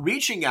they're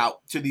reaching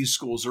out to these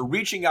schools. They're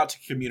reaching out to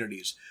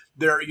communities.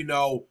 They're,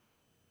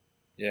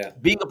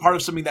 being a part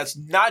of something that's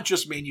not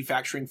just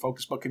manufacturing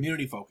focused, but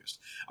community focused.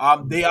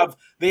 They have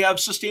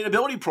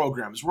sustainability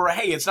programs where,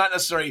 hey, it's not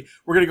necessarily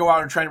we're going to go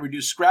out and try to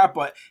reduce scrap,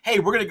 but hey,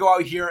 we're going to go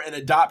out here and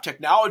adopt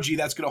technology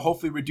that's going to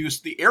hopefully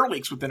reduce the air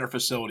leaks within our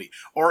facility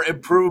or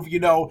improve,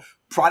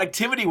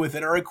 productivity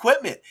within our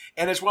equipment.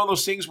 And it's one of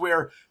those things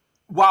where,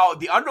 while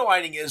the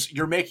underlining is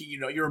you're making,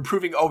 you're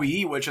improving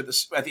OEE, which at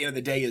the end of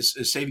the day is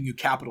saving you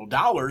capital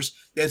dollars,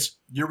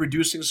 you're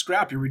reducing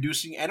scrap, you're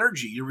reducing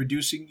energy, you're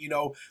reducing,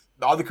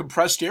 all the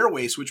compressed air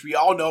waste, which we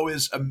all know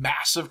is a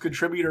massive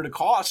contributor to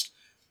cost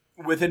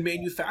within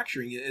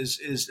manufacturing, is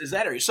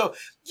that area. So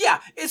yeah,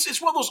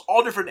 it's one of those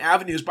all different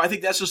avenues, but I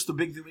think that's just the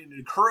big thing we need to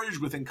encourage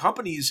within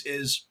companies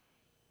is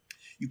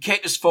you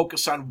can't just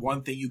focus on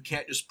one thing. You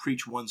can't just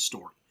preach one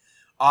story.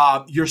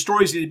 Your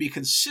stories need to be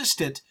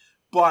consistent,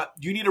 but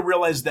you need to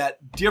realize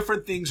that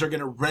different things are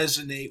going to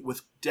resonate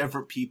with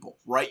different people,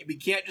 right? We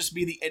can't just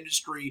be the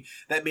industry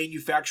that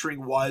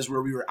manufacturing was,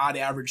 where we were on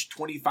average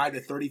 25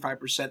 to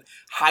 35%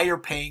 higher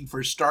paying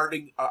for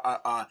starting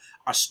a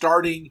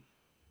starting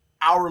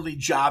hourly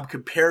job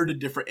compared to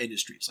different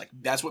industries. Like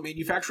that's what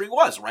manufacturing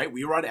was, right?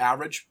 We were on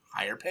average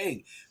higher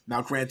paying.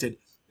 Now, granted,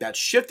 that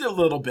shifted a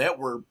little bit.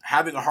 We're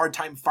having a hard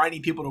time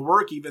finding people to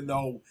work, even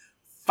though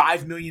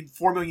 4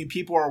 million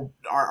people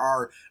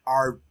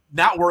are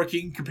not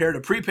working compared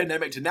to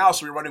pre-pandemic to now.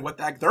 So we're wondering what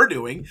the heck they're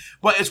doing.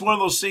 But it's one of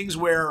those things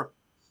where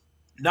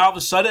now all of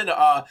a sudden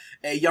a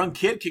young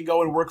kid can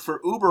go and work for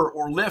Uber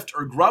or Lyft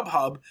or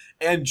Grubhub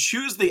and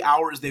choose the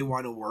hours they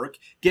want to work,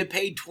 get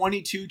paid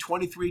 $22,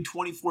 $23,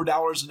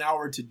 $24 an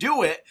hour to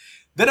do it.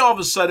 Then all of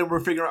a sudden we're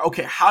figuring out,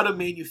 okay, how do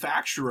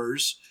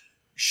manufacturers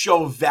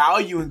show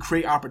value and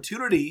create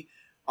opportunity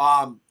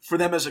for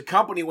them as a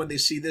company when they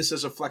see this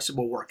as a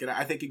flexible work? And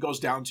I think it goes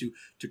down to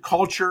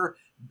culture,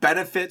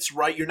 benefits,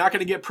 right? You're not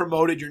going to get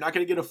promoted. You're not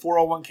going to get a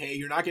 401k.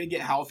 You're not going to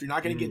get health. You're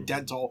not going to get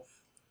dental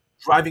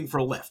driving for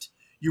Lyft.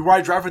 You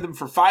ride drive for them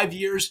for 5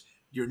 years.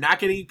 You're not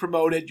getting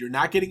promoted. You're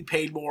not getting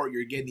paid more.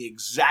 You're getting the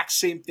exact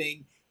same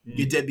thing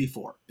you did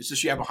before. It's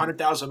just you have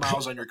 100,000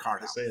 miles on your car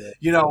now.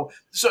 You know,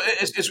 so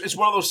it's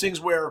one of those things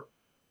where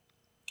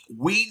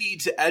we need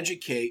to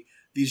educate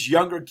these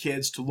younger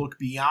kids to look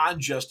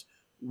beyond just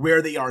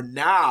where they are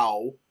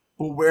now,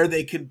 but where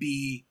they can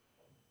be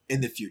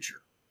in the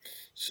future.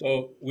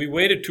 So we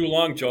waited too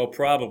long, Joe,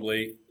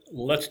 probably.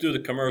 Let's do the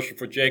commercial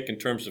for Jake in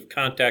terms of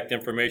contact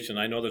information.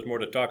 I know there's more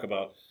to talk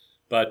about,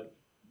 but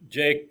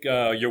Jake,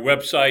 your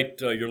website,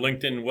 your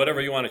LinkedIn,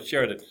 whatever you want to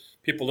share that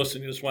people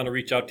listening just want to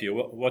reach out to you.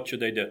 What should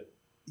they do?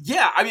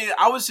 Yeah, I mean,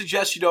 I would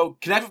suggest,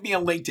 connect with me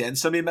on LinkedIn.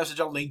 Send me a message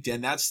on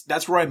LinkedIn.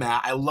 That's where I'm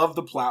at. I love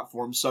the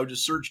platform. So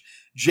just search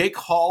Jake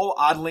Hall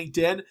on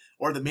LinkedIn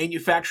or the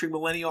Manufacturing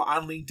Millennial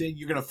on LinkedIn.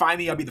 You're going to find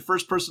me. I'll be the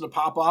first person to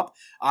pop up.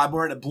 I'm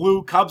wearing a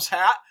blue Cubs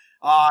hat,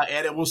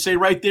 and it will say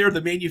right there,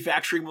 the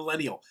Manufacturing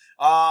Millennial.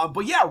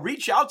 But yeah,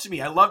 reach out to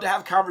me. I love to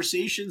have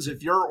conversations.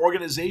 If your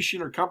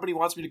organization or company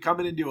wants me to come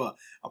in and do a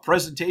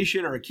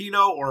presentation or a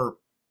keynote or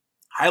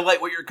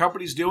highlight what your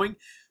company's doing,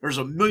 there's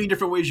a million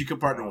different ways you can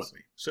partner with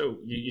me. So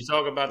you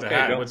talk about the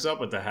hat. Go. What's up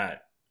with the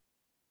hat?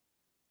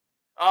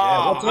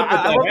 I love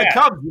the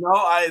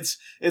Cubs.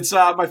 It's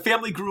my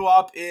family grew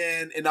up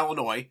in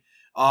Illinois,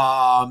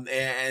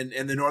 and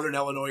in the northern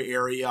Illinois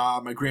area.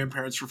 My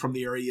grandparents were from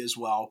the area as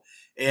well,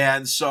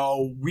 and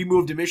so we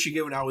moved to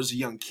Michigan when I was a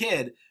young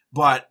kid.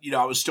 But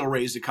I was still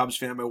raised a Cubs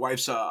fan. My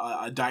wife's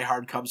a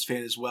diehard Cubs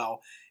fan as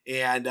well.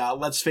 And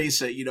let's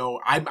face it,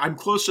 I'm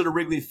closer to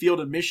Wrigley Field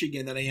in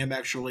Michigan than I am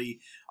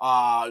actually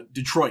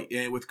Detroit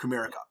with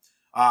Comerica.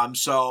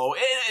 So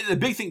the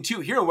big thing too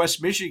here in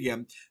West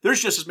Michigan,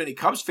 there's just as many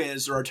Cubs fans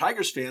as there are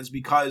Tigers fans,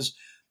 because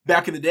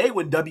back in the day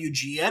when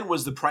WGN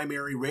was the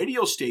primary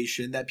radio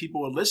station that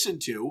people would listen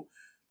to,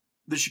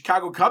 the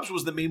Chicago Cubs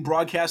was the main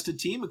broadcasted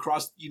team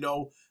across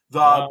the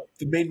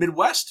main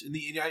Midwest in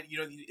the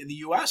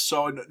U.S.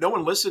 So no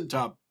one listened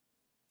to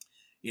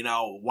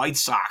White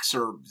Sox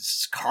or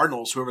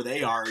Cardinals, whoever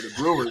they are, the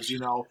Brewers.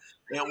 It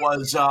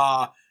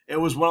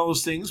was one of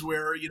those things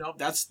where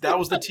that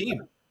was the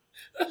team.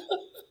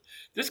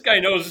 This guy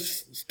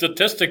knows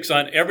statistics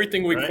on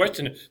everything we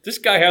question. This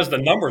guy has the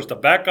numbers to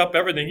back up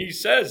everything he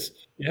says.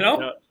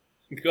 Yeah.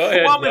 Go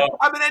ahead. Well,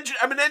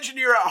 I'm an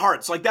engineer at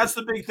heart. So that's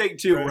the big thing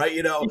too, right?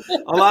 A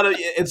lot of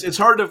it's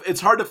hard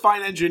to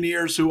find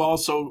engineers who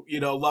also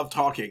love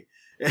talking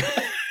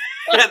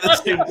at the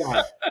same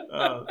time.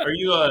 Are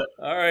you all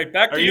right?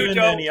 Back to you, Joe.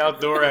 Joe. Are you in any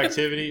outdoor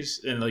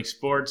activities and like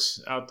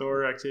sports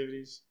outdoor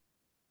activities?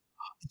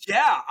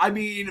 Yeah, I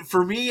mean,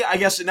 for me, I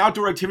guess an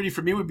outdoor activity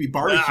for me would be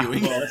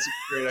barbecuing. Well, that's a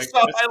great so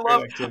I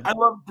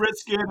love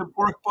brisket and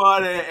pork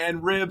butt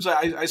and ribs.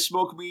 I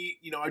smoke meat.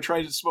 I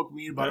try to smoke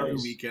meat about every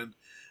weekend.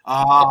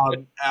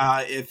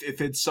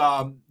 If it's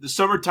the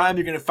summertime,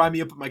 you're going to find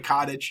me up at my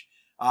cottage,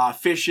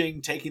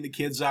 fishing, taking the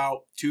kids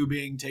out,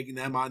 tubing, taking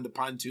them on the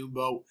pontoon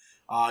boat,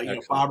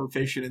 bobber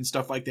fishing and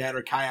stuff like that,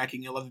 or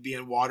kayaking. I love to be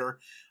in water.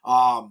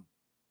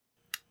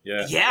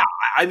 Yeah.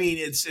 I mean,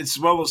 it's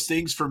one of those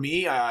things for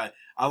me.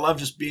 I love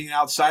just being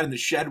outside in the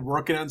shed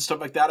working on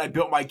stuff like that. I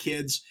built my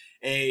kids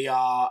a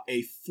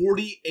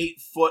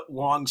 48-foot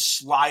long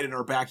slide in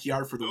our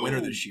backyard for the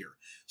winter this year.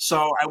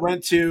 So I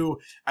went to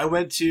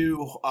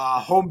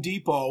Home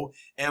Depot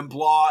and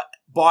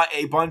bought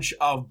a bunch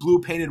of blue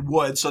painted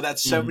wood. So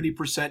that's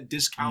 70%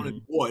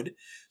 discounted wood.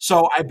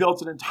 So I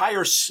built an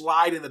entire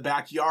slide in the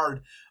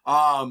backyard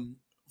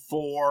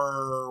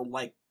for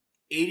like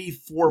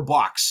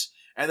 $84.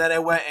 And then I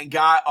went and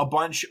got a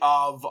bunch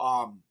of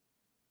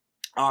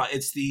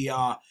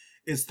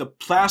it's the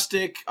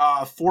plastic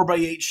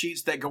 4x8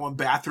 sheets that go on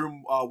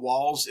bathroom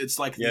walls. It's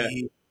like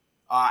the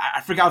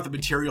I forgot what the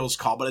material is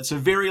called, but it's a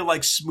very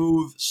like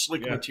smooth,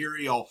 slick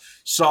material.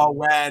 So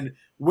when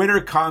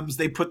winter comes,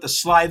 they put the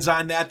slides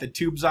on that, the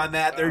tubes on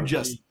that.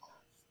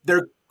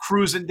 They're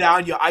cruising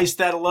down. You ice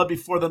that a little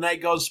before the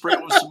night goes, spray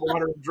it with some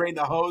water and drain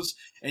the hose,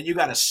 and you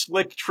got a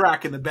slick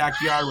track in the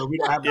backyard where we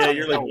don't have. Yeah,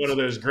 you're like one of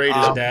those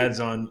greatest dads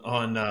on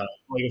like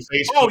a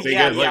Facebook. They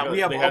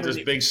have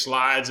those big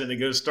slides, and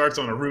it starts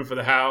on the roof of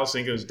the house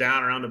and goes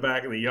down around the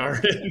back of the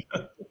yard.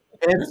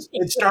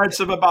 It starts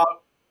from about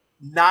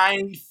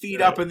 9 feet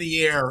up in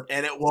the air,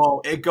 and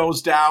it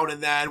goes down,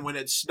 and then when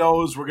it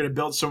snows, we're going to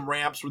build some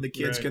ramps where the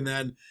kids can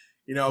then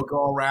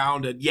go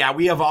around. And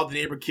we have all the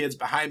neighbor kids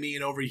behind me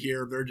and over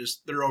here.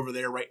 They're over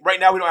there right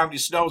now. We don't have any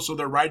snow, so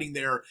they're riding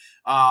their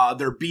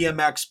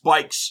BMX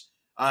bikes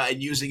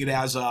and using it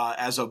as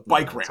a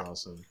bike ramp.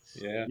 Awesome.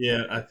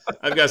 Yeah.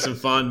 I've got some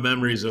fond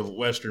memories of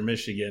Western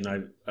Michigan.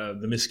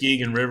 The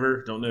Muskegon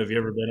River. Don't know if you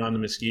ever been on the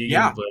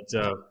Muskegon,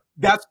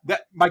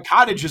 but my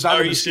cottage is on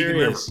the Muskegon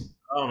River.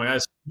 Oh my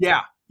gosh.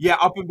 Yeah,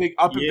 up in Big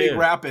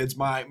Rapids.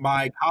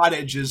 My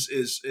cottage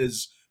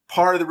is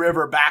part of the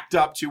river backed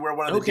up to where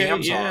one of the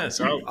dams are.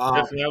 So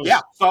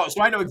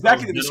I know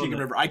exactly the Muskegon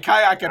River. I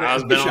kayak on it.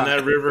 I've been on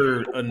that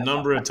river a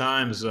number of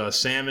times,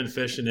 salmon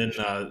fishing and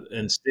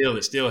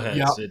steelheads.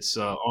 Yep. It's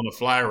on a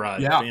fly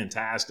rod. Yeah.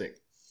 Fantastic.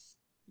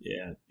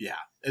 Yeah. Yeah.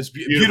 It's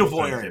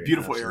beautiful area.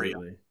 Beautiful area.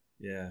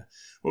 Yeah.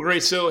 Well,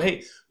 great. So,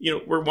 hey,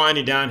 we're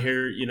winding down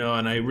here,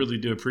 and I really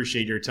do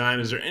appreciate your time.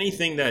 Is there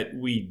anything that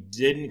we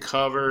didn't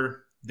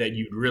cover that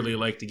you'd really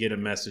like to get a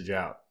message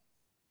out?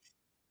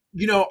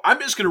 I'm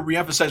just going to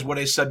reemphasize what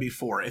I said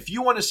before. If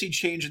you want to see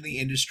change in the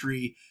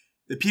industry,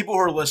 the people who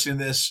are listening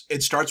to this,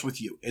 it starts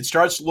with you. It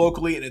starts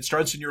locally, and it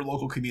starts in your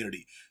local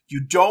community.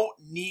 You don't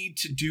need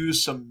to do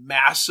some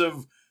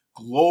massive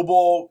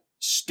global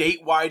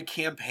statewide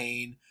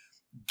campaign.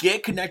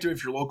 Get connected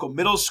with your local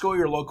middle school,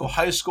 your local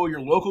high school, your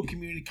local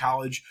community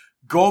college.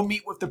 Go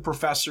meet with the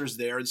professors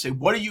there and say,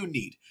 what do you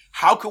need?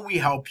 How can we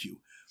help you?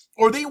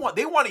 Or they want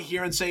to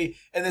hear and say,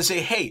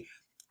 hey,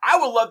 I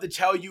would love to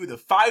tell you the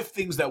 5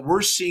 things that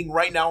we're seeing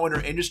right now in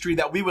our industry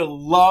that we would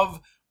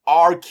love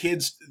our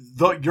kids,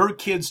 your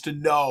kids to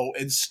know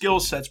and skill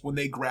sets when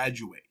they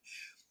graduate.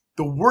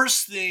 The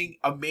worst thing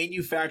a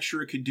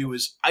manufacturer can do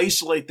is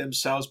isolate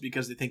themselves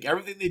because they think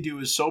everything they do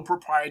is so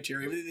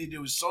proprietary, everything they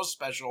do is so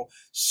special,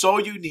 so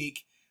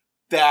unique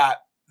that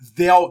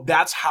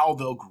that's how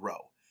they'll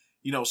grow.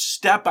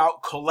 Step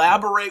out,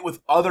 collaborate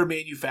with other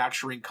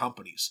manufacturing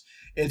companies.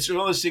 It's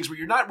one of those things where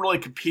you're not really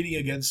competing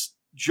against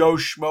Joe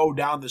Schmo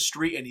down the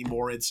street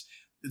anymore. It's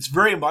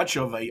very much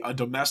of a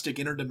domestic,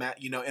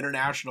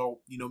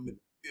 international,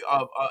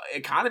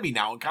 economy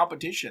now and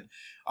competition.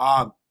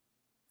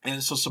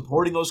 And so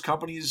supporting those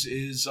companies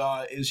is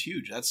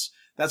huge.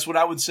 That's what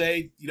I would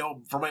say,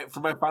 for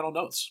my final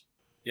notes.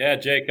 Yeah,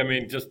 Jake. I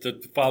mean, just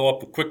to follow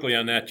up quickly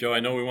on that, Joe. I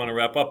know we want to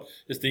wrap up.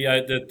 It's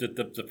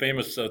the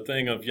famous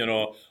thing of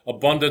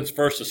abundance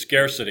versus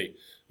scarcity.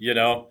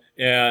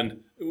 And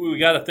we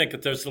got to think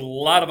that there's a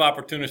lot of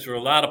opportunities for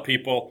a lot of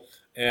people.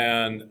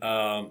 And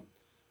I've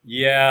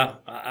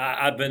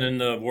been in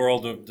the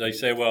world of, they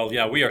say, well,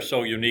 we are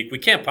so unique. We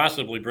can't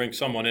possibly bring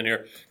someone in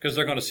here because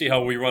they're going to see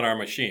how we run our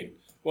machine.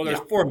 Well,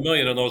 there's 4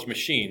 million of those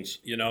machines,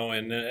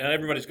 and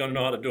everybody's going to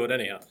know how to do it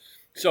anyhow.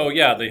 So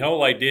the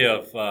whole idea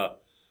of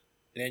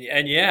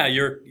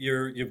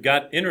you've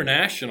got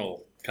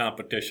international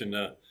competition.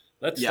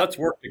 Let's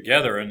work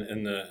together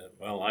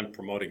I'm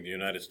promoting the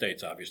United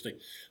States, obviously,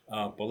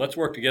 but let's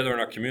work together in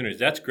our communities.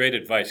 That's great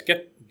advice.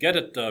 Get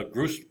at the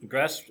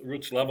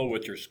grassroots level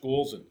with your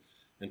schools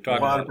and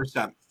talk 100%.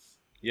 About it.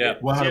 Yeah,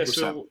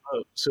 100%.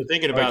 So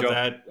thinking about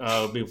that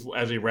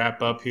as we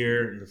wrap up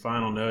here, the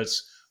final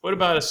notes. What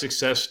about a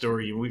success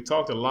story? We've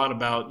talked a lot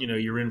about,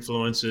 your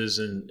influences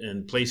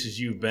and places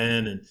you've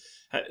been, and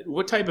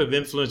what type of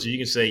influencer you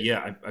can say,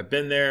 I've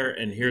been there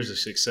and here's a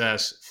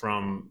success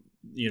from,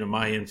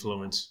 my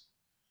influence.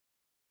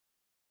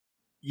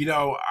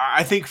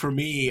 I think for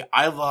me,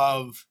 I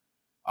love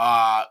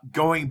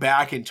going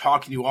back and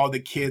talking to all the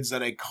kids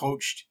that I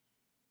coached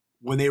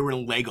when they were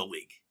in Lego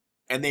League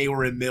and they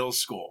were in middle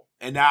school.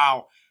 And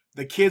now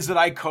the kids that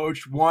I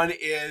coached, one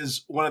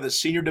is one of the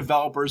senior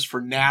developers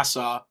for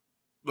NASA,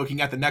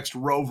 looking at the next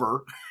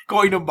rover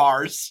going to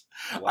Mars.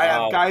 Wow. I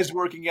have guys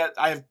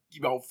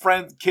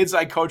kids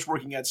I coach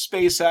working at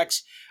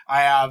SpaceX.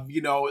 I have,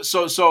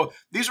 so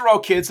these are all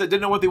kids that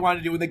didn't know what they wanted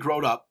to do when they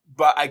growed up,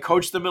 but I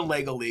coached them in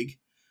Lego League.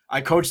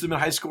 I coached them in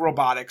high school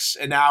robotics,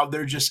 and now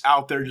they're just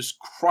out there just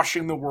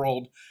crushing the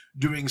world,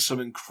 doing some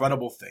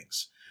incredible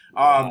things.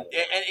 Wow.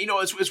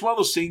 It's one of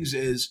those things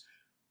is,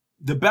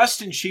 the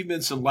best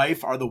achievements in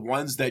life are the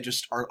ones that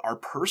just are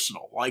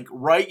personal. Like,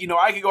 right,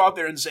 I could go out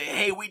there and say,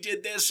 hey, we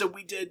did this and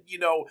we did,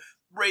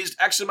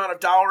 raised X amount of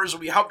dollars and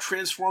we helped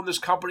transform this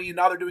company and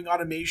now they're doing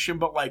automation.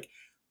 But like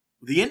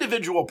the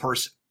individual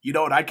person,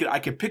 and I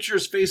could picture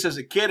his face as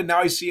a kid and now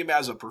I see him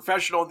as a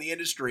professional in the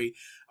industry.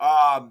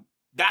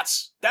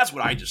 That's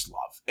what I just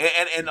love.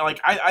 And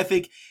I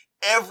think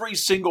every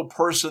single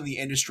person in the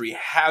industry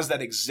has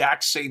that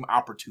exact same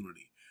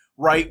opportunity,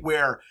 right?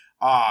 Where,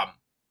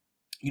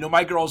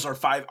 my girls are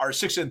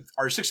 6 and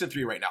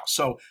 3 right now.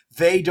 So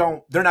they're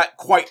not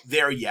quite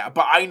there yet,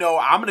 but I know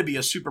I'm going to be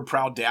a super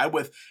proud dad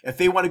if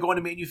they want to go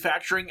into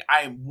manufacturing,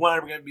 I am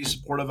 100% going to be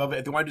supportive of it.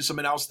 If they want to do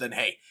something else, then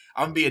hey,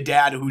 I'm going to be a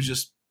dad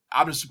who's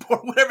I'm going to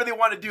support whatever they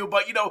want to do.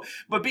 But,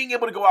 but being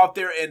able to go out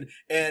there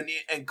and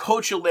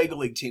coach a Lego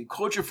League team,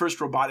 coach a first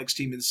robotics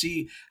team and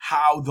see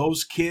how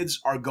those kids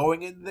are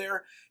going in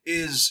there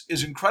is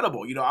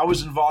incredible. I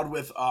was involved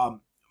with,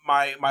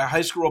 my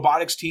high school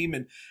robotics team,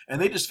 and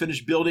they just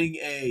finished building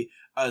a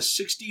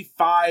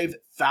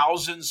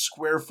 65,000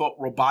 square foot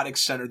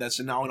robotics center that's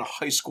now in a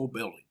high school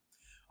building.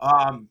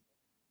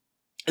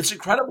 It's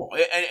incredible,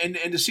 and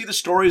to see the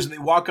stories, and they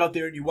walk out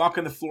there, and you walk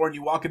on the floor, and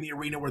you walk in the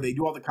arena where they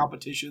do all the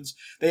competitions.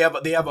 They have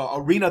a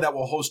arena that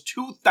will host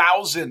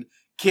 2,000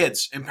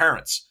 kids and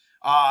parents,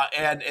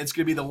 and it's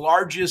going to be the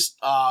largest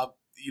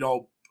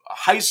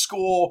high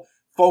school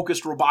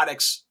focused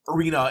robotics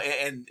arena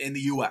in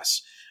the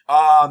U.S.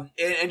 And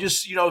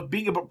just,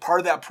 being a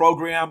part of that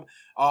program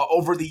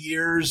over the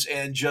years,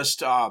 and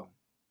just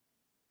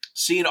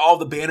seeing all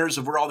the banners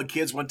of where all the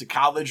kids went to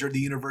college or the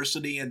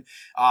university. And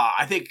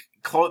I think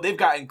they've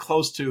gotten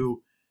close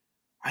to,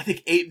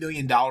 $8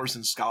 million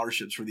in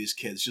scholarships for these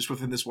kids just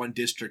within this one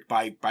district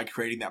by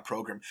creating that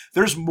program.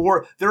 There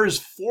is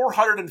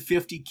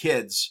 450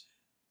 kids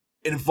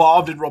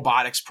involved in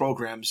robotics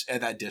programs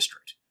at that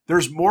district.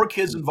 There's more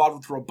kids involved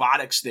with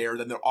robotics there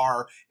than there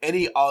are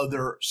any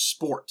other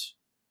sport.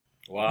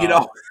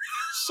 Wow.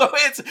 So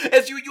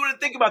it's you wouldn't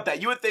think about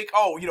that. You would think,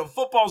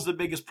 football's the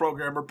biggest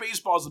program, or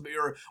baseball's the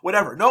or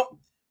whatever. Nope.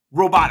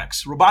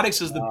 Robotics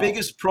is the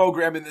biggest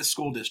program in this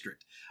school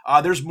district.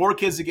 There's more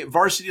kids that get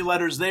varsity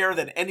letters there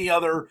than any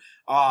other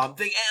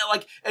thing.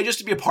 And just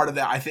to be a part of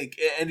that, I think,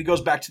 and it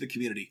goes back to the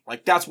community.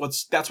 Like that's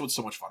what's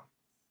so much fun.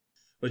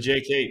 Well,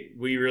 JK,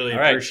 we really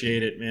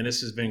appreciate it, man.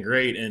 This has been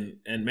great,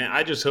 and man,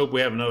 I just hope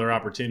we have another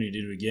opportunity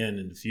to do it again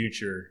in the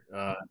future.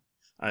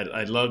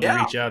 I'd love to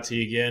reach out to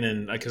you again,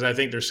 and because I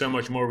think there's so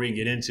much more we can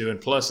get into. And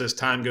plus, as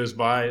time goes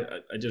by,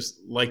 I just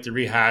like to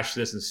rehash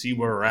this and see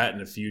where we're at in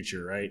the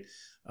future, right?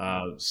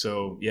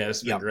 So yeah,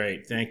 it's been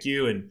great. Thank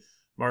you. And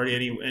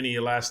Marty, any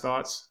last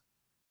thoughts?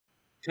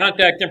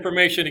 Contact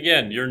information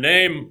again. Your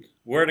name,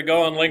 where to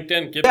go on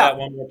LinkedIn. Give that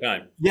one more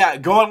time. Yeah,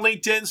 go on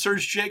LinkedIn,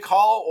 search Jake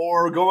Hall,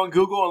 or go on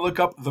Google and look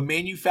up the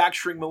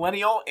Manufacturing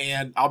Millennial,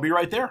 and I'll be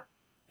right there.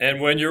 And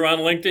when you're on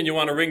LinkedIn, you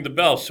want to ring the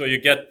bell so you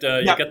get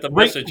the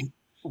message.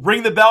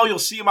 Ring the bell. You'll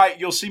see my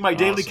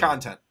daily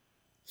content.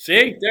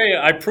 See, there you.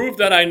 I proved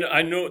that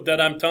I know that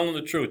I'm telling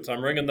the truth.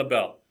 I'm ringing the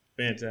bell.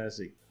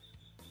 Fantastic.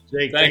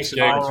 Jake, thanks,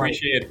 Jake.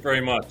 Appreciate it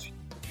very much.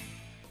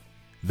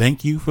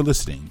 Thank you for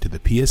listening to the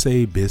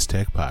PSA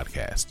BizTech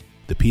Podcast.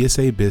 The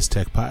PSA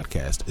BizTech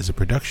Podcast is a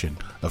production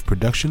of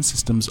Production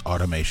Systems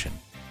Automation.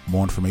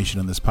 More information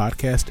on this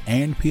podcast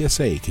and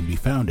PSA can be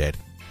found at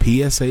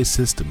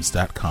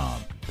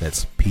psasystems.com.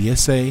 That's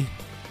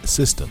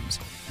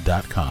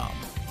psasystems.com.